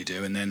normally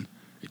do, and then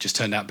it just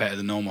turned out better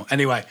than normal.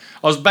 Anyway,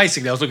 I was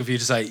looking for you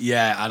to say,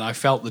 and I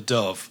felt the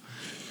dove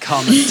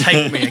come and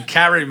take me and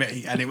carry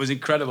me, and it was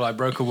incredible. I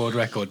broke a world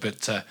record,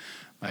 but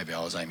maybe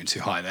I was aiming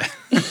too high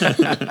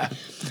there.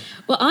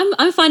 Well,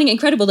 I'm finding it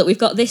incredible that we've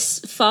got this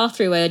far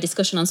through a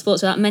discussion on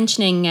sports without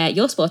mentioning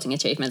your sporting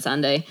achievements,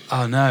 Andy.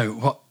 Oh,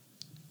 no.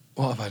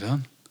 What have I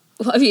done?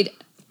 What have you...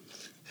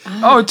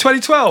 Oh,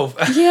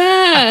 2012.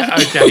 Yeah.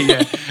 Okay,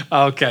 yeah.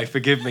 Okay,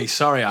 forgive me.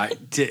 Sorry, I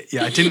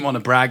didn't want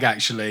to brag,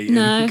 actually, in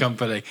the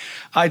company.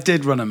 I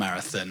did run a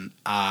marathon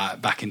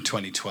back in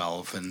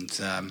 2012,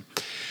 and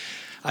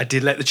I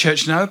did let the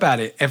church know about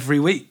it every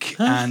week,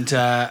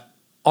 and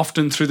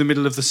often through the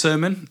middle of the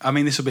sermon. I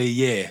mean, this will be a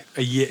year.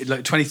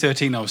 Like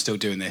 2013, I was still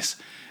doing this.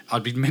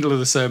 I'd be middle of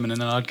the sermon,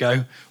 and then I'd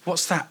go,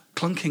 "What's that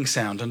clunking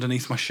sound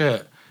underneath my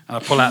shirt?" And I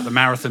pull out the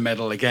marathon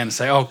medal again and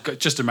say, "Oh,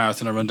 just a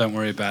marathon I run, don't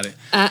worry about it."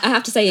 I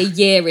have to say a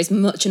year is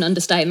much an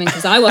understatement,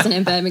 because I wasn't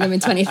in Birmingham in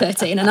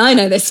 2013 and I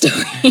know this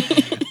story.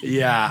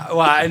 Yeah,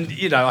 well, and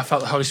I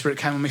felt the Holy Spirit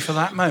came on me for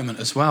that moment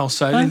as well.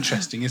 So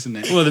interesting, isn't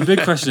it? Well, the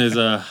big question is,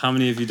 how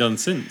many have you done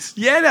since?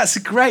 Yeah, that's a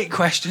great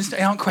question.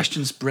 Aren't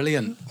questions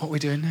brilliant? What are we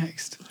doing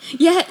next?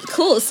 Yeah,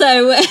 cool.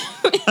 So...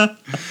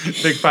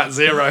 Big fat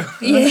zero.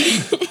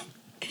 Yeah.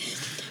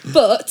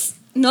 But...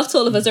 not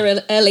all of us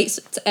are elite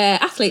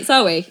athletes,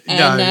 are we?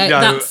 No,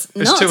 that's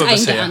there's not two of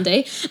us aimed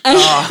at here.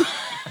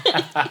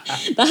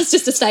 Andy. That's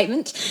just a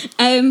statement.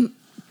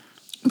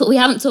 But we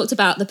haven't talked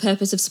about the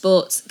purpose of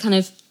sports kind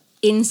of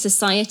in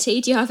society.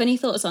 Do you have any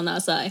thoughts on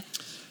that, Si?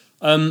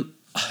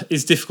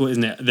 It's difficult,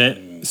 isn't it?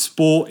 That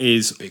sport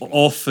is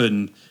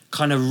often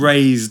kind of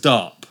raised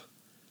up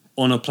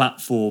on a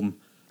platform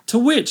to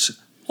which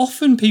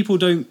often people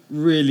don't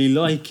really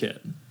like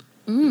it.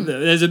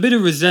 There's a bit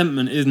of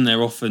resentment, isn't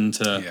there, often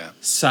to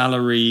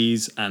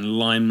salaries and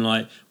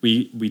limelight.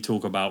 We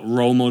talk about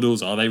role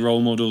models. Are they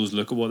role models?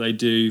 Look at what they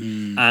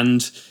do.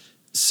 And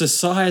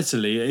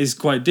societally, it is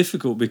quite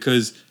difficult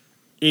because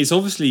it's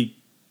obviously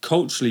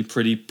culturally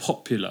pretty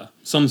popular.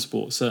 Some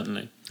sports,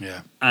 certainly.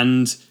 Yeah.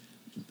 And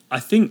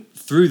I think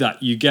through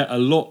that, you get a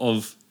lot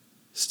of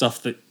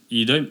stuff that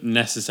you don't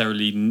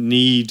necessarily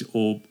need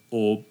or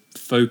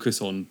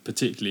focus on,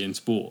 particularly in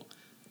sport.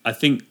 I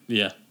think,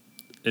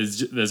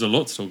 there's a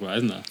lot to talk about,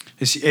 isn't there?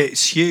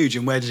 It's huge.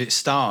 And where did it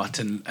start?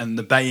 And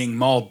the baying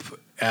mob,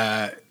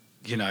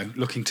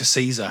 looking to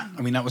Caesar.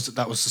 I mean, that was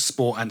the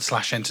sport and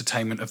 /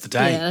 entertainment of the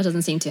day. Yeah, that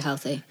doesn't seem too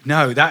healthy.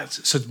 No,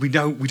 so we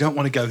don't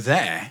want to go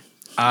there.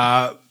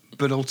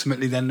 But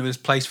ultimately, then there was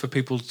place for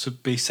people to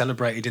be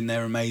celebrated in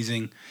their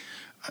amazing.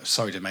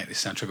 Sorry to make this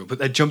sound trivial, but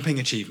their jumping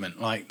achievement.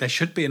 Like, there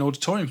should be an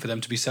auditorium for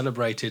them to be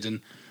celebrated,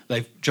 and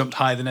they've jumped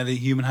higher than any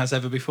human has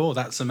ever before.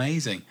 That's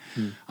amazing.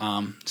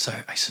 So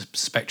it's a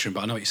spectrum,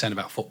 but I know what you're saying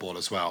about football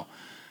as well.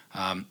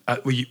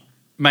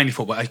 Mainly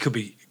football. It could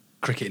be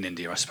cricket in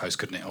India, I suppose,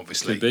 couldn't it?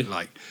 Obviously, could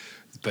be.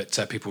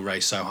 But people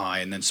raise so high,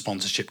 and then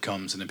sponsorship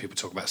comes, and then people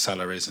talk about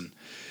salaries, and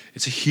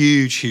it's a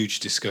huge, huge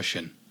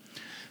discussion.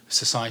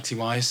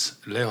 Society-wise,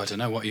 Lou, I don't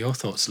know. What are your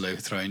thoughts, Lou?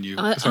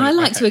 I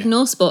like to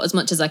ignore sport as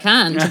much as I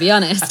can, to be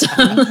honest.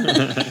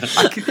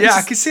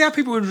 I can see how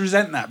people would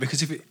resent that,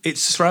 because if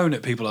it's thrown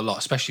at people a lot,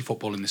 especially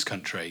football in this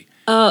country.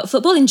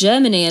 Football in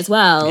Germany as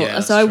well. Yeah,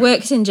 so I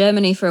worked in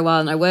Germany for a while,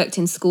 and I worked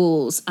in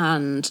schools,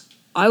 and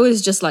I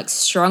was just like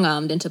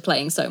strong-armed into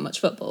playing so much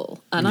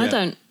football, and I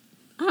don't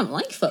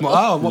like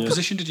football. What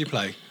position did you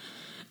play?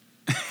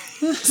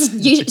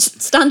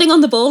 Standing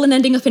on the ball and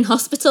ending up in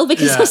hospital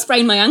because I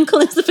sprained my ankle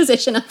is the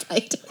position I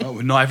played.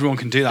 Oh, not everyone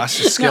can do that. That's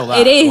a skill.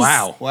 It is.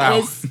 Wow.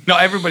 It is.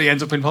 Not everybody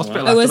ends up in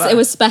hospital. It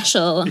was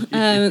special.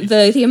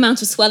 The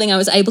amount of swelling I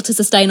was able to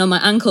sustain on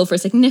my ankle for a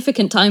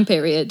significant time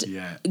period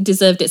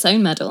deserved its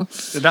own medal.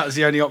 So that was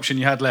the only option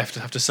you had left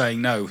after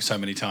saying no so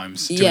many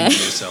times to injure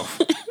yourself.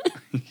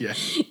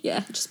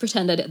 Yeah, just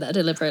pretend I did that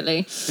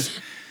deliberately.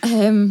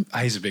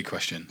 Here's a big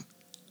question.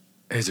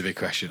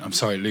 I'm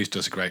sorry, Lou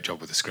does a great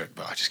job with the script,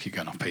 but I just keep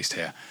going off piste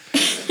here.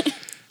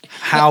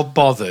 How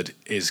bothered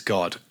is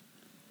God,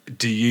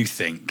 do you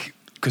think?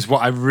 Because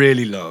what I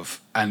really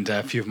love, and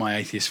a few of my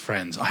atheist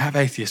friends, I have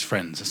atheist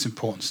friends, that's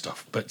important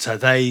stuff, but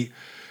they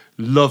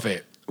love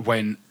it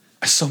when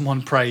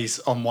someone prays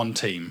on one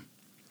team,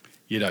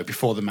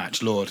 before the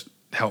match, Lord,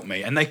 help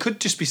me. And they could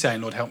just be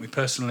saying, Lord, help me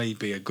personally,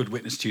 be a good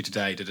witness to you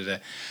today,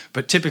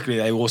 But typically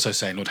they also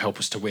say, Lord, help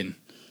us to win.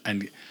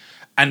 And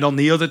on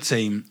the other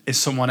team is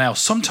someone else,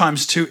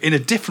 sometimes too, in a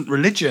different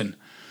religion,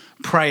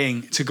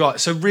 praying to God.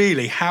 So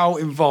really, how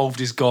involved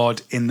is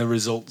God in the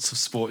results of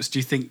sports? Do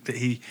you think that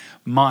he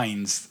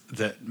minds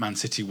that Man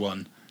City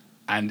won?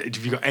 And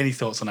have you got any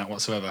thoughts on that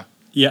whatsoever?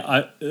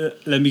 Yeah,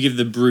 let me give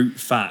the brute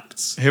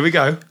facts. Here we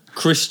go.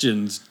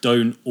 Christians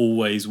don't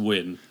always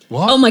win.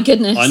 What? Oh my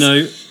goodness. I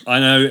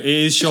know, it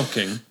is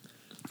shocking.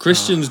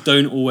 Christians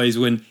don't always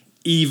win,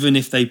 even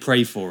if they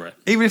pray for it.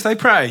 Even if they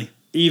pray?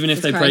 Even if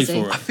It's they crazy.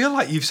 pray for I it. feel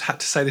like you've had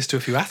to say this to a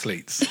few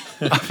athletes.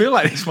 I feel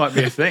like this might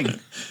be a thing.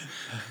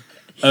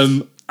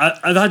 And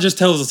that just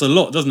tells us a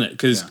lot, doesn't it?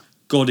 Because Yeah.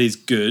 God is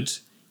good.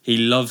 He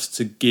loves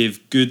to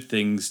give good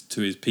things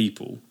to his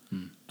people.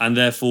 And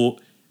therefore,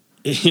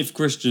 if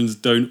Christians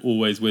don't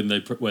always win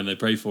when they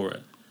pray for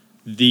it,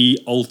 the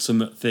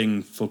ultimate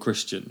thing for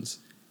Christians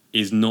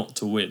is not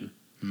to win.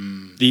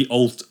 The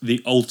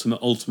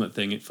ultimate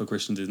thing for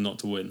Christians is not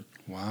to win.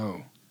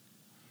 Wow.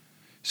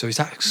 So is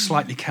that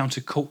slightly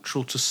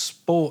countercultural to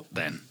sport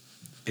then?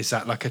 Is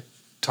that like a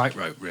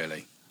tightrope,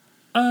 really?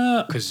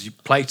 Because you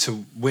play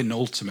to win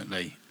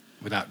ultimately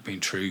without being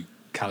too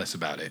callous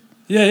about it.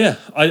 Yeah.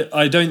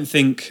 I don't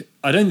think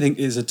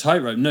it's a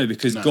tightrope. No,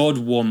 because No. God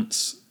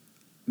wants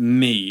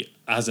me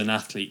as an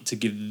athlete to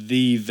give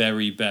the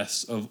very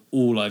best of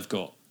all I've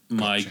got,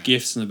 my Gotcha.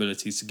 gifts and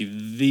abilities, to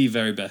give the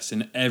very best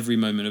in every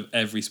moment of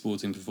every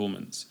sporting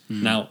performance.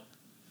 Now,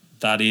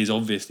 that is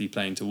obviously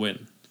playing to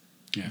win.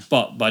 Yeah.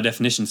 But by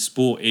definition,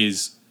 sport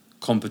is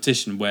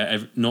competition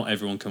where not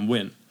everyone can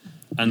win.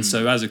 And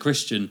so as a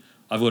Christian,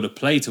 I've got to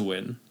play to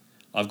win.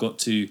 I've got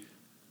to,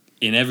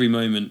 in every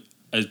moment,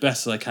 as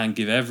best as I can,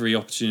 give every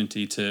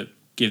opportunity to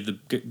give the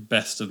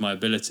best of my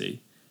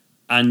ability,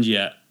 and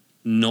yet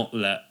not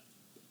let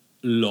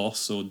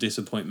loss or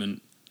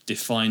disappointment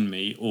define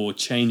me or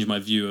change my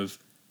view of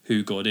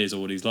who God is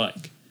or what he's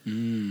like.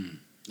 And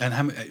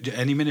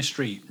any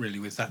ministry, really,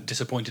 with that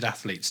disappointed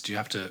athletes, do you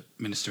have to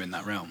minister in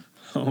that realm?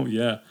 Oh,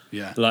 yeah.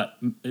 Yeah. Like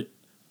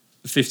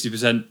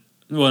 50%,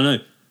 well, no,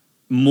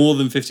 more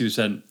than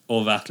 50%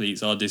 of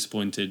athletes are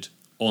disappointed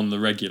on the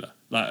regular.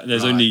 Like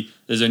there's Right.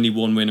 only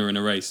one winner in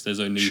a race. There's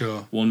only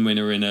Sure. one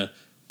winner in a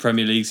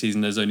Premier League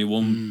season. There's only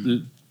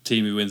one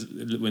team who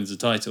wins the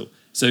title.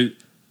 So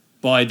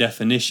by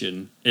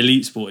definition,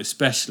 elite sport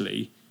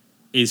especially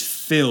is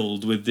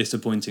filled with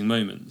disappointing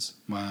moments.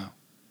 Wow.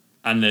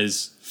 And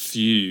there's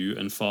few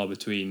and far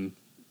between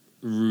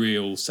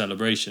real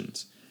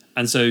celebrations.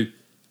 And so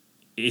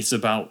it's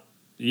about,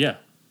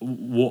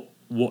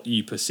 what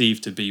you perceive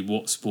to be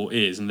what sport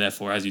is, and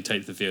therefore as you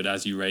take to the field,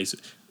 as you race,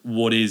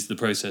 what is the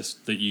process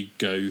that you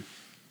go,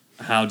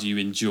 how do you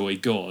enjoy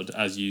God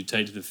as you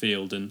take to the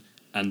field and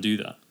do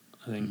that,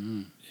 I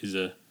think is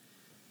a...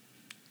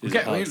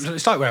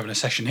 It's like we're having a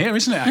session here,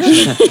 isn't it,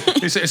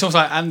 actually? It's almost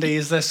like, Andy,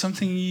 is there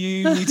something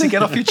you need to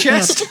get off your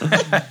chest?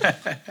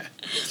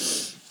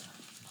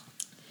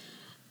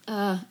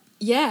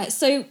 Yeah,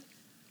 so,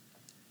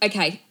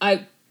 okay,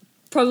 I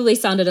probably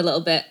sounded a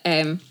little bit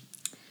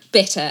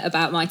bitter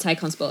about my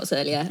take on sports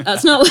earlier.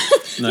 That's not,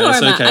 No, not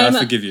it's where I'm okay, at. I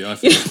forgive you. I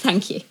forgive you.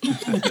 Thank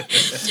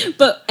you.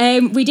 But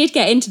we did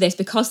get into this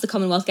because the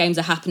Commonwealth Games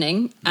are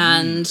happening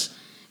and,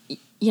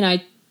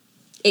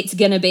 it's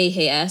going to be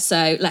here,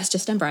 so let's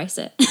just embrace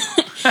it.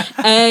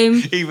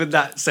 Even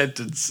that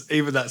sentence,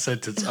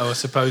 I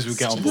suppose we'll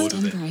get on board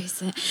with it.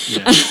 Embrace it.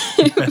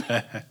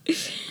 Yeah.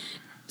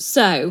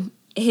 So,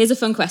 here's a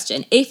fun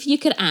question. If you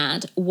could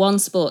add one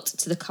sport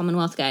to the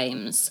Commonwealth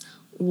Games,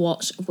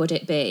 what would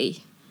it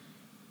be,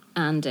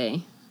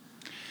 Andy?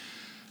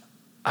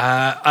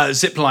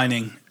 Zip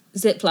lining.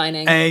 Zip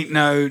lining. Ain't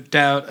no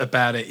doubt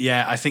about it.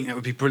 Yeah, I think that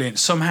would be brilliant.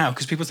 Somehow,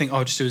 because people think,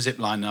 just do a zip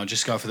line and I'll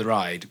just go for the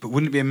ride. But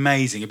wouldn't it be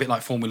amazing, a bit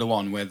like Formula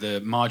One, where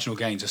the marginal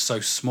gains are so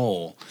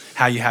small,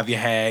 how you have your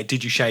hair,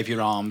 did you shave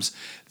your arms,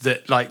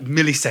 that like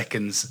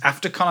milliseconds,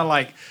 after kind of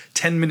like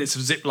 10 minutes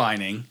of zip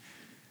lining,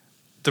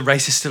 the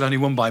race is still only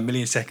won by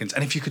milliseconds.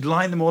 And if you could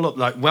line them all up,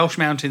 like Welsh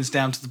Mountains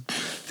down to the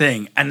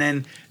thing, and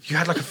then you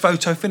had like a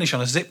photo finish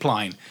on a zip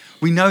line,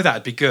 we know that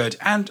would be good.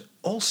 And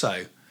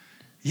also...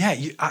 yeah,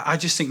 I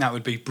just think that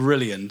would be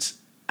brilliant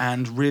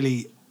and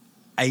really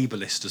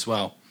ableist as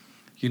well.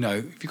 If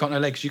you've got no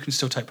legs, you can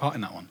still take part in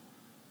that one.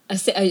 I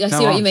see what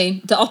arms. you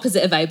mean. The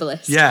opposite of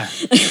ableist. Yeah,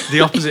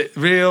 the opposite,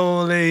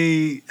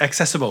 really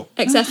accessible.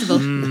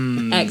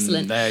 Accessible.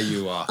 Excellent. There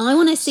you are. I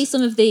want to see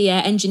some of the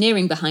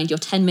engineering behind your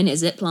 10-minute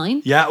zip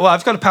line. Yeah, well,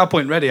 I've got a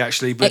PowerPoint ready,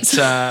 actually, but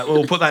Excellent.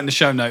 we'll put that in the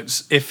show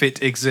notes if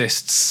it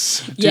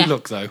exists. Do Yeah.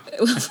 look, though.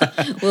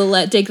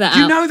 We'll dig that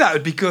You out. know that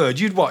would be good.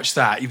 You'd watch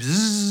that.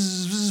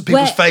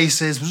 People's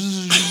faces.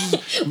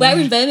 Where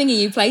in Birmingham are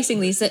you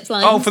placing these zip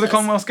lines? Oh, for the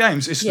Commonwealth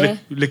Games. It's Yeah.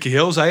 Licky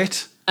Hills,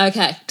 it?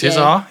 Okay. Tis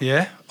yeah. are,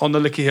 yeah. On the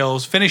Licky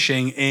Hills,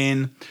 finishing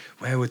in...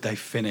 where would they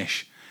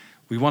finish?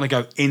 We want to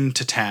go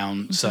into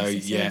town, so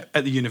yeah.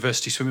 at the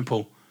university swimming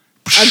pool.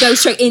 I'll go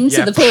straight into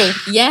Yeah. the pool.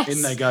 Yes.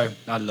 In they go.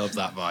 I love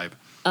that vibe.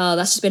 Oh,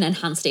 that's just been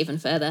enhanced even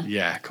further.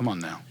 Yeah, come on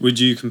now. Would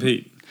you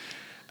compete?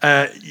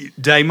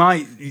 They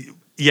might.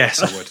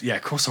 Yes, I would. Yeah,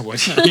 of course I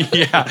would.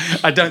 Yeah,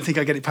 I don't think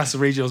I get it past the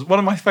regionals. One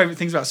of my favourite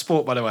things about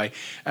sport, by the way,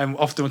 and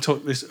often I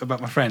talk this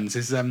about my friends,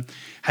 is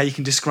how you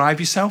can describe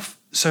yourself.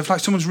 So if like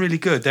someone's really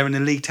good, they're an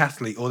elite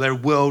athlete or they're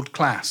world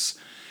class,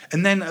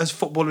 and then as a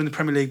footballer in the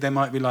Premier League, they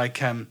might be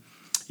like,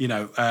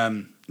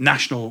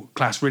 national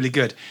class, really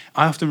good.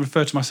 I often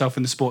refer to myself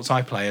in the sports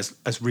I play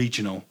as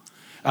regional.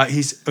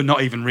 He's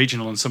not even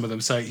regional on some of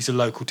them, so he's a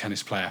local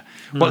tennis player.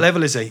 What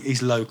level is he?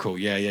 He's local,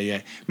 yeah.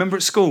 Remember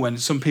at school when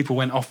some people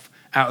went off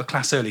out of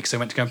class early because they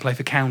went to go and play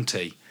for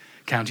county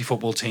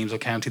football teams or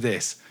county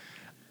this?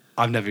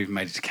 I've never even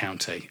made it to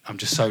county. I'm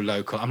just so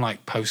local. I'm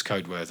like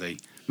postcode worthy.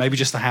 Maybe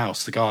just the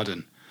house, the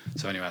garden.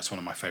 So anyway, that's one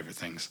of my favourite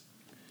things.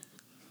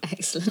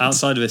 Excellent.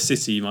 Outside of a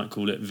city, you might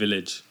call it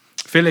village.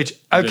 Village.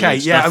 Okay,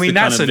 Village. yeah. I mean,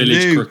 that's kind of a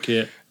village new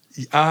cricket.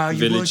 You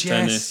village would,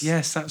 tennis.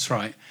 Yes, that's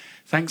right.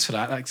 Thanks for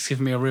that. That's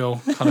given me a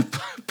real kind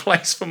of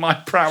place for my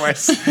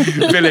prowess.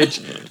 Village.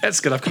 That's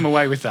good. I've come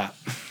away with that.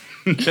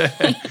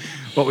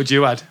 What would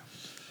you add?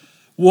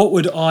 What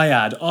would I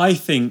add? I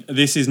think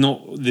this is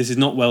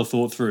not well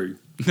thought through.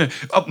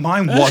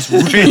 Mine was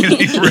really.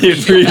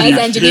 Guys,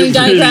 engineering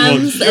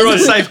diagrams. You're on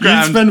safe You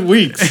ground. spent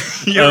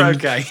weeks. You're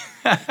okay.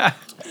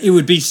 It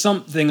would be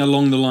something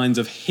along the lines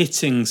of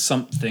hitting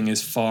something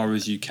as far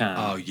as you can.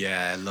 Oh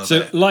yeah, love So,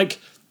 it. like,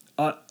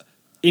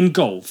 in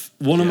golf,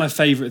 one of my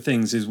favourite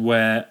things is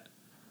where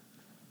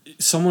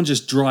someone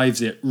just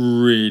drives it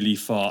really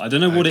far. I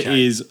don't know what it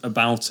Okay. is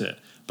about it,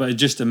 but it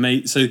just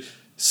amazes. So,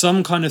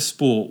 some kind of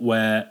sport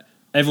where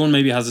everyone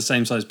maybe has the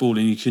same size ball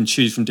and you can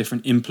choose from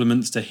different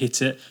implements to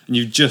hit it, and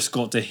you've just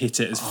got to hit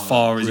it as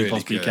far as you really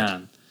possibly good.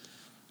 can.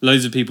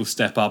 Loads of people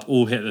step up,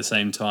 all hit at the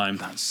same time.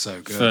 That's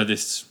so good.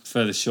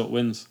 Furthest shot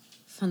wins.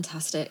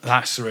 Fantastic.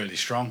 That's really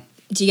strong.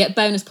 Do you get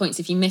bonus points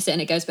if you miss it and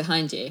it goes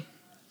behind you?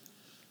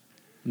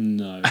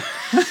 No.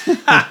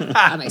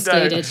 I'm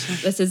excluded.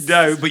 This is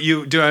No, but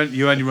you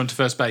only run to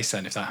first base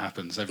then if that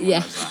happens.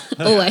 Everyone knows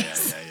that.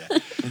 always. Yeah.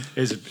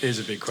 Here's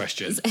a big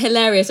question.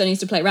 Hilarious when I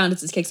used to play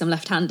rounders as a kid 'cause I'm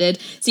left-handed.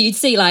 So you'd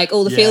see like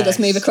all the fielders Yes.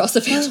 move across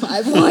the field.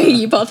 Like, why are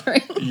you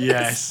bothering?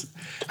 Yes.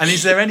 And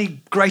is there any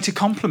greater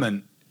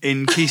compliment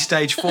in Key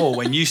Stage 4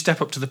 when you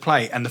step up to the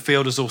plate and the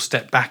fielders all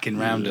step back in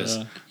rounders?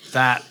 Yeah.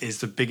 That is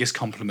the biggest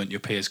compliment your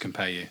peers can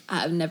pay you.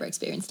 I've never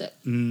experienced it.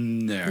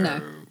 No.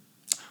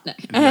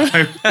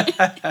 No.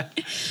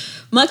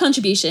 My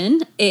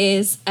contribution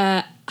is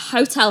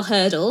hotel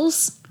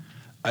hurdles.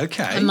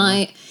 Okay. And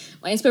my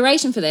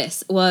inspiration for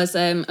this was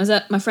I was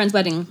at my friend's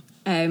wedding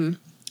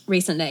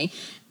recently,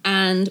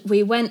 and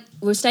we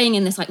were staying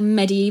in this like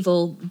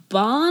medieval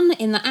barn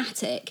in the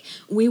attic.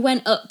 We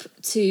went up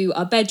to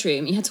our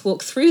bedroom. You had to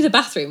walk through the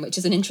bathroom, which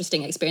is an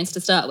interesting experience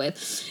to start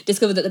with.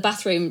 Discovered that the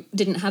bathroom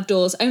didn't have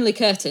doors, only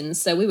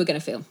curtains, so we were going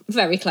to feel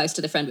very close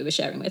to the friend we were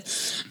sharing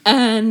with.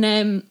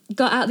 And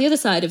got out the other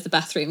side of the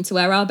bathroom to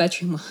where our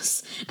bedroom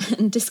was,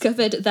 and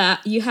discovered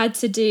that you had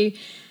to do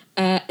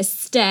a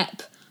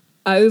step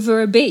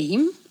over a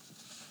beam.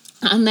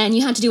 And then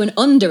you had to do an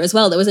under as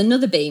well. There was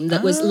another beam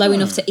that was low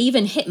enough to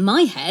even hit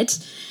my head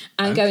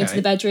and go into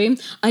the bedroom.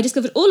 I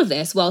discovered all of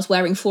this whilst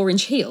wearing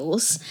 4-inch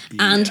heels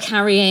and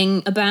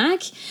carrying a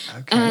bag.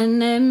 Okay.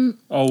 And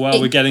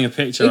We're getting a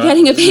picture. We're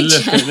getting a Look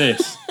picture. at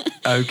this.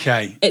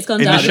 Okay. It's gone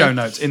in down. the show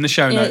notes. In the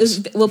show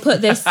notes. We'll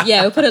put this.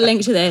 Yeah, we'll put a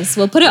link to this.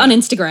 We'll put it on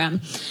Instagram.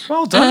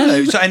 Well done.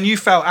 though. So, and you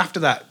felt after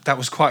that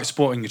was quite a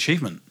sporting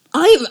achievement.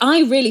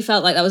 I really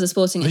felt like that was a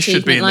sporting This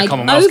achievement. should be in the like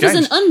Commonwealth overs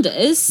Games. and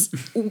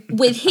unders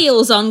with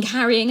heels on,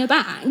 carrying a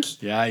bag.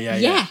 Yeah.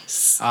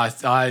 Yes.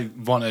 I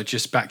want to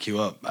just back you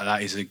up.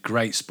 That is a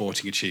great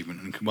sporting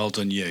achievement, and well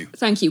done you.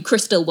 Thank you.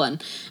 Crystal won.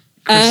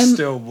 Chris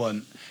still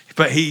won.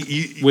 But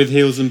he With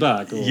heels and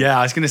bag? Or? yeah,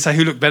 I was going to say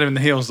who looked better in the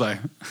heels though.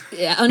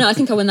 Yeah. Oh no, I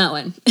think I won that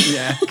one.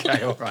 Yeah.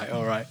 Okay.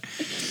 All right.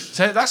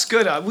 So that's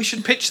good. We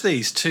should pitch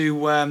these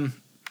to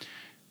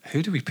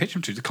who do we pitch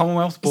them to? The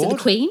Commonwealth Is Board. it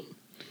the Queen?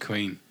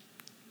 Queen.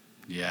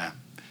 Yeah.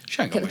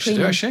 She ain't got Get the much to do,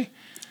 Queen has she?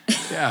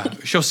 Yeah.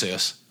 She'll see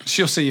us.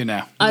 She'll see you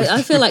now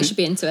I feel like she'd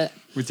be into it.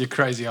 with your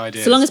crazy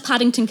ideas. So long as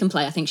Paddington can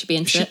play, I think she'd be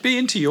into She'd it. be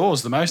into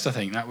yours the most, I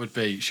think. That would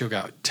be, she'll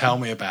go, tell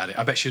me about it.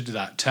 I bet she'll do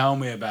that. Tell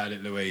me about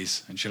it,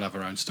 Louise. And she'll have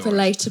her own story.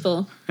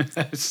 Relatable.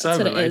 It's so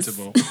That's what it is.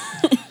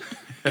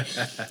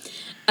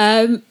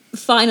 relatable.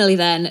 Finally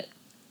then,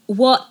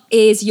 what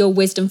is your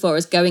wisdom for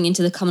us going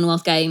into the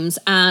Commonwealth Games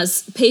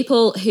as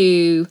people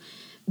who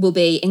will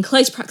be in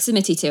close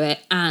proximity to it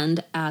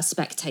and as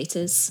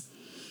spectators?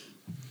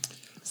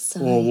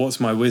 So, Well, what's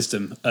my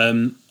wisdom?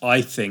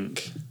 I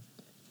think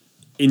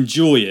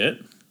enjoy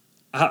it.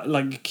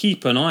 Like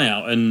keep an eye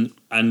out and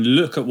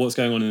look at what's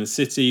going on in the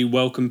city.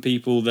 Welcome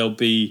people. There'll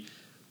be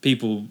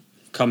people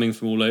coming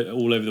from all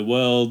over the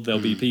world.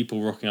 There'll be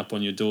people rocking up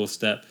on your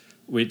doorstep,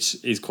 which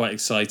is quite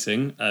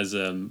exciting as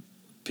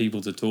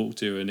people to talk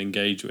to and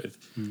engage with.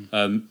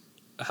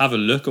 Have a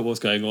look at what's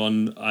going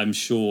on. I'm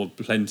sure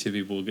plenty of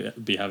people will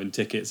be having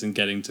tickets and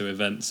getting to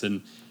events,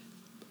 and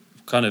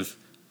kind of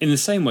in the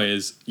same way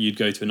as you'd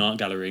go to an art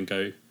gallery and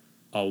go,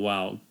 oh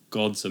wow,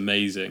 God's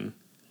amazing.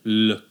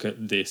 look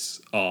at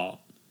this art.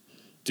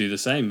 Do the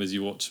same as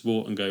you watch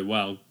sport and go,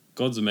 wow,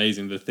 God's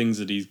amazing. The things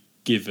that he's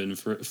given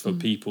for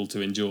people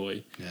to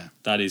enjoy,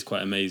 that is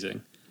quite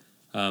amazing.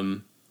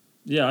 I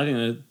think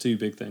they're two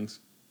big things.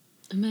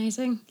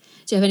 Amazing.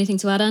 Do you have anything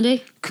to add,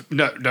 Andy?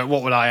 No,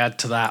 what would I add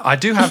to that? I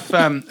do have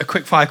a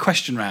quick fire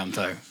question round,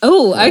 though.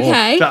 Oh,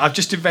 okay. That I've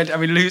just invented. I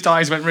mean, Lou's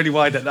eyes went really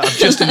wide at that. I've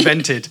just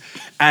invented.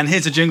 And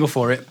here's a jingle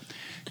for it.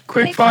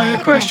 Quick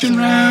fire question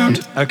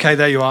round. Okay,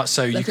 there you are.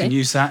 So you can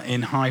use that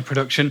in high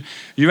production.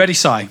 You ready,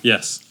 Si?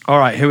 Yes. All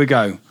right, here we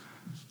go.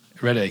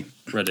 Ready?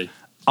 Ready.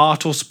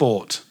 Art or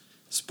sport?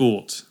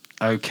 Sport.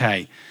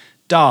 Okay.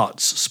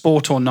 Darts,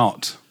 sport or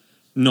not?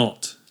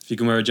 Not. If you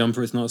can wear a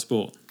jumper, it's not a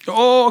sport.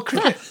 Oh,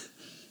 cricket.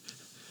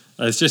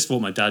 It's just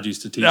what my dad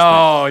used to teach me.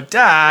 Oh,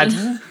 Dad.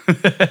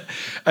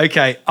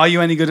 Okay. Are you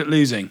any good at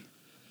losing?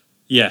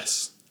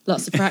 Yes.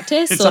 Lots of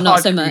practice It's or a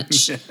not hard- so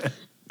much?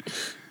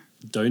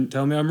 Don't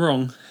tell me I'm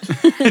wrong.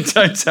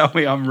 Don't tell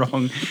me I'm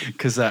wrong,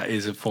 because that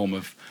is a form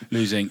of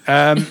losing.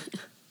 I'm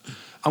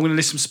going to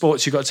list some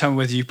sports. You've got to tell me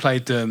whether you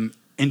played them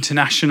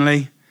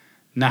internationally,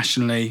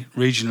 nationally,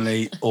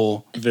 regionally,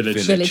 or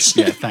Village. Village.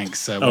 Yeah,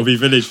 thanks. I'll be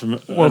village from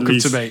welcome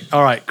to me.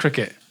 All right,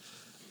 cricket.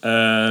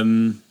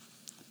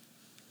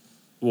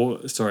 What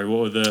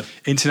were the...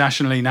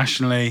 Internationally,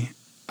 nationally,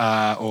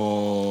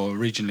 or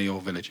regionally,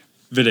 or village?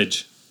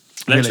 Village.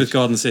 Village. Letchworth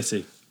Garden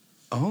City.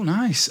 Oh,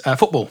 nice.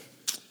 Football.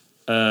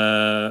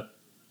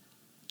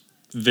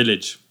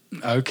 Village.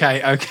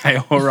 Okay,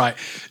 all right.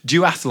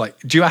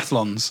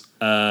 Duathlons.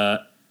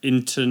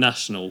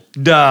 International.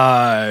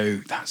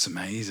 No, that's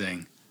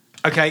amazing.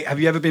 Okay, have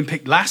you ever been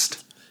picked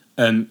last?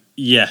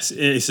 Yes,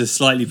 it's a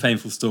slightly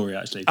painful story,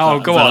 actually. Oh,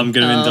 go on. I'm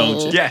going to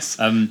indulge it. Yes.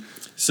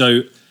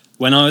 So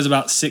when I was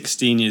about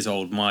 16 years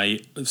old, my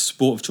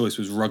sport of choice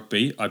was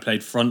rugby. I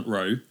played front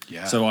row.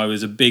 Yeah. So I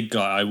was a big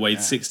guy. I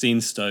weighed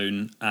 16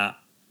 stone at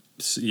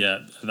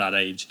that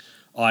age.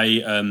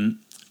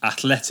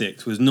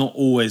 Athletics was not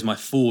always my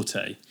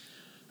forte.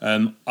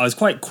 I was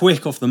quite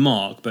quick off the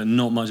mark, but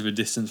not much of a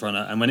distance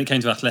runner. And when it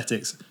came to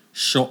athletics,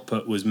 shot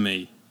put was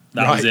me.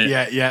 That was it.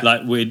 Yeah.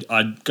 Like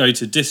I'd go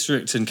to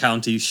district and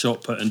county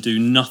shot put and do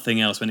nothing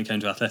else when it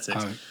came to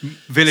athletics. Oh,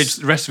 village.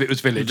 The rest of it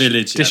was village.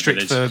 Village, yeah,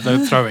 District village. for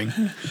the throwing.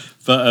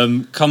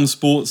 But come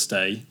sports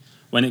day,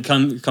 when it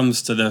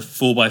comes to the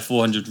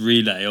 4x400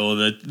 relay or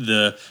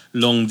the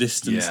long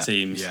distance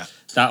teams,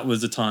 that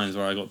was the times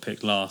where I got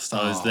picked last.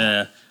 I was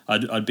there.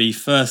 I'd be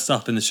first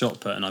up in the shot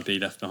put and I'd be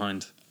left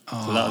behind.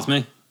 So that was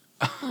me.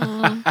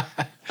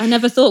 I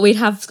never thought we'd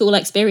have school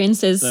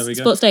experiences, There we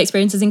go. sports day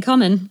experiences in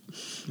common.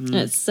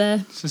 It's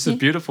This is a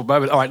beautiful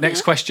moment. All right,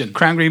 next question.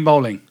 Crown Green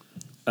bowling.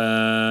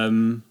 Not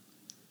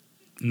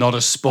Not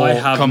a sport.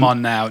 Come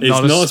on now. It's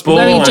not a not a sport.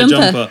 Very Or a jumper.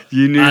 jumper.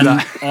 You knew and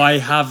that. I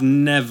have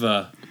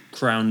never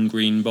crown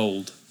green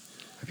bowled.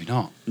 Have you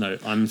not? No,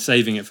 I'm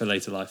saving it for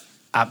later life.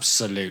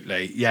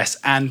 Absolutely. Yes.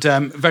 And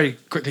very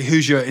quickly,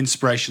 who's your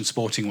inspiration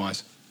sporting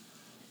wise?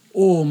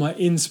 Oh, my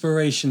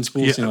inspiration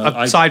sporting.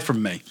 Aside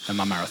from me and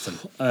my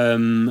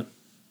marathon.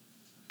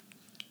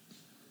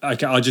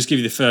 Okay, I'll just give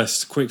you the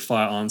first quick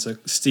fire answer.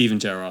 Steven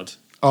Gerrard.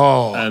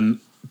 Oh.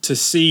 To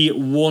see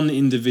one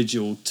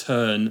individual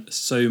turn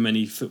so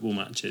many football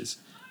matches,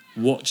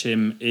 watch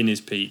him in his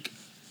peak,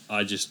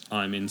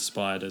 I'm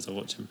inspired as I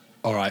watch him.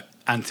 All right.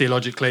 And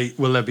theologically,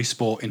 will there be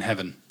sport in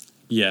heaven?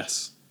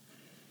 Yes.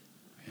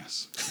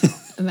 Yes.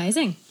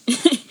 amazing.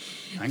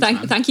 Thanks,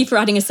 man. Thank you for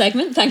adding a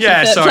segment. Thank you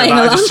Yeah, for sorry playing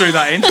about along. I just threw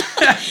that in.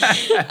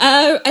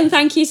 And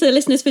thank you to the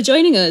listeners for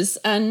joining us.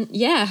 And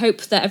I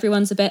hope that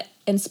everyone's a bit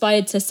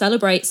inspired to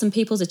celebrate some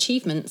people's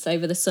achievements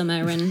over the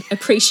summer and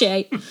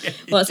appreciate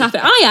what's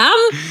happened.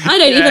 I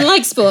don't even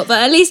like sport,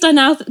 but at least I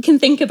now can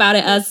think about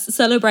it as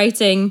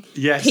celebrating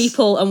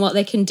people and what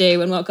they can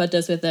do and what God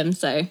does with them.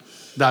 So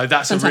No,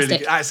 that's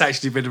fantastic. that's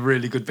actually been a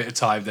really good bit of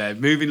time there.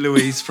 Moving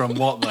Louise from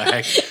what the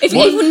heck. if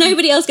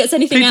nobody else gets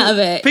anything out of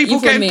it, People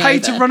you've won getting me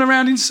paid over. to run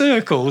around in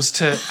circles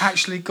to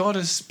actually God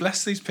has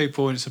blessed these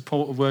people in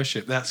support of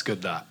worship. That's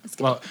good.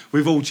 Well,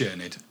 we've all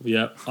journeyed.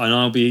 Yeah, and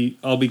I'll be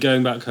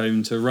going back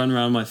home to run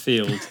around my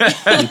field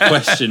and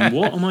question,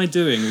 what am I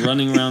doing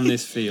running around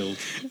this field?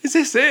 Is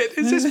this it?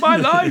 Is this my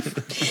life?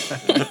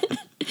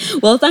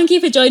 Well, thank you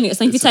for joining us.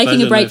 Thank you for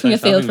taking a break from your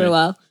field for a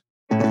while.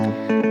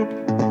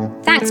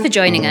 Thanks for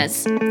joining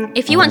us.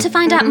 If you want to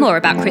find out more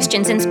about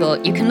Christians in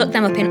sport, you can look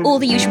them up in all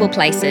the usual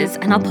places,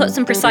 and I'll put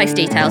some precise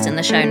details in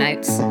the show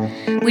notes.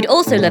 We'd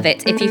also love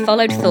it if you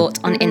followed Thought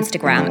on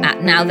Instagram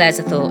at Now There's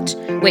a Thought,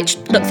 which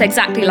looks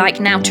exactly like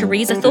Now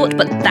Teresa Thought,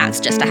 but that's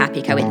just a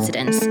happy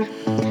coincidence.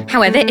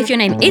 However, if your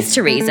name is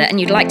Teresa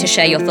and you'd like to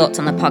share your thoughts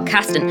on the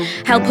podcast and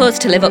help us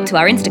to live up to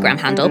our Instagram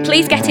handle,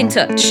 please get in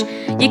touch.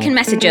 You can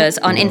message us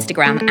on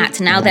Instagram at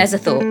Now There's a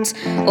Thought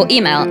or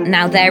email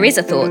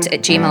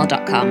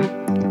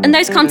nowthereisathought@gmail.com. And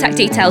those contact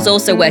details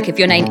also work if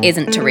your name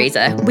isn't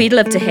Teresa. We'd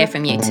love to hear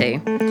from you too.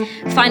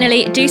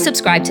 Finally, do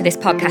subscribe to this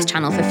podcast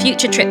channel for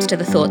future trips to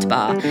the Thought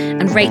Bar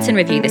and rate and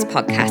review this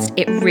podcast.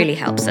 It really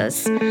helps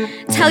us.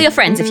 Tell your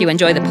friends if you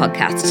enjoy the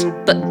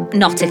podcast, but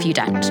not if you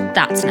don't.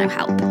 That's no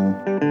help.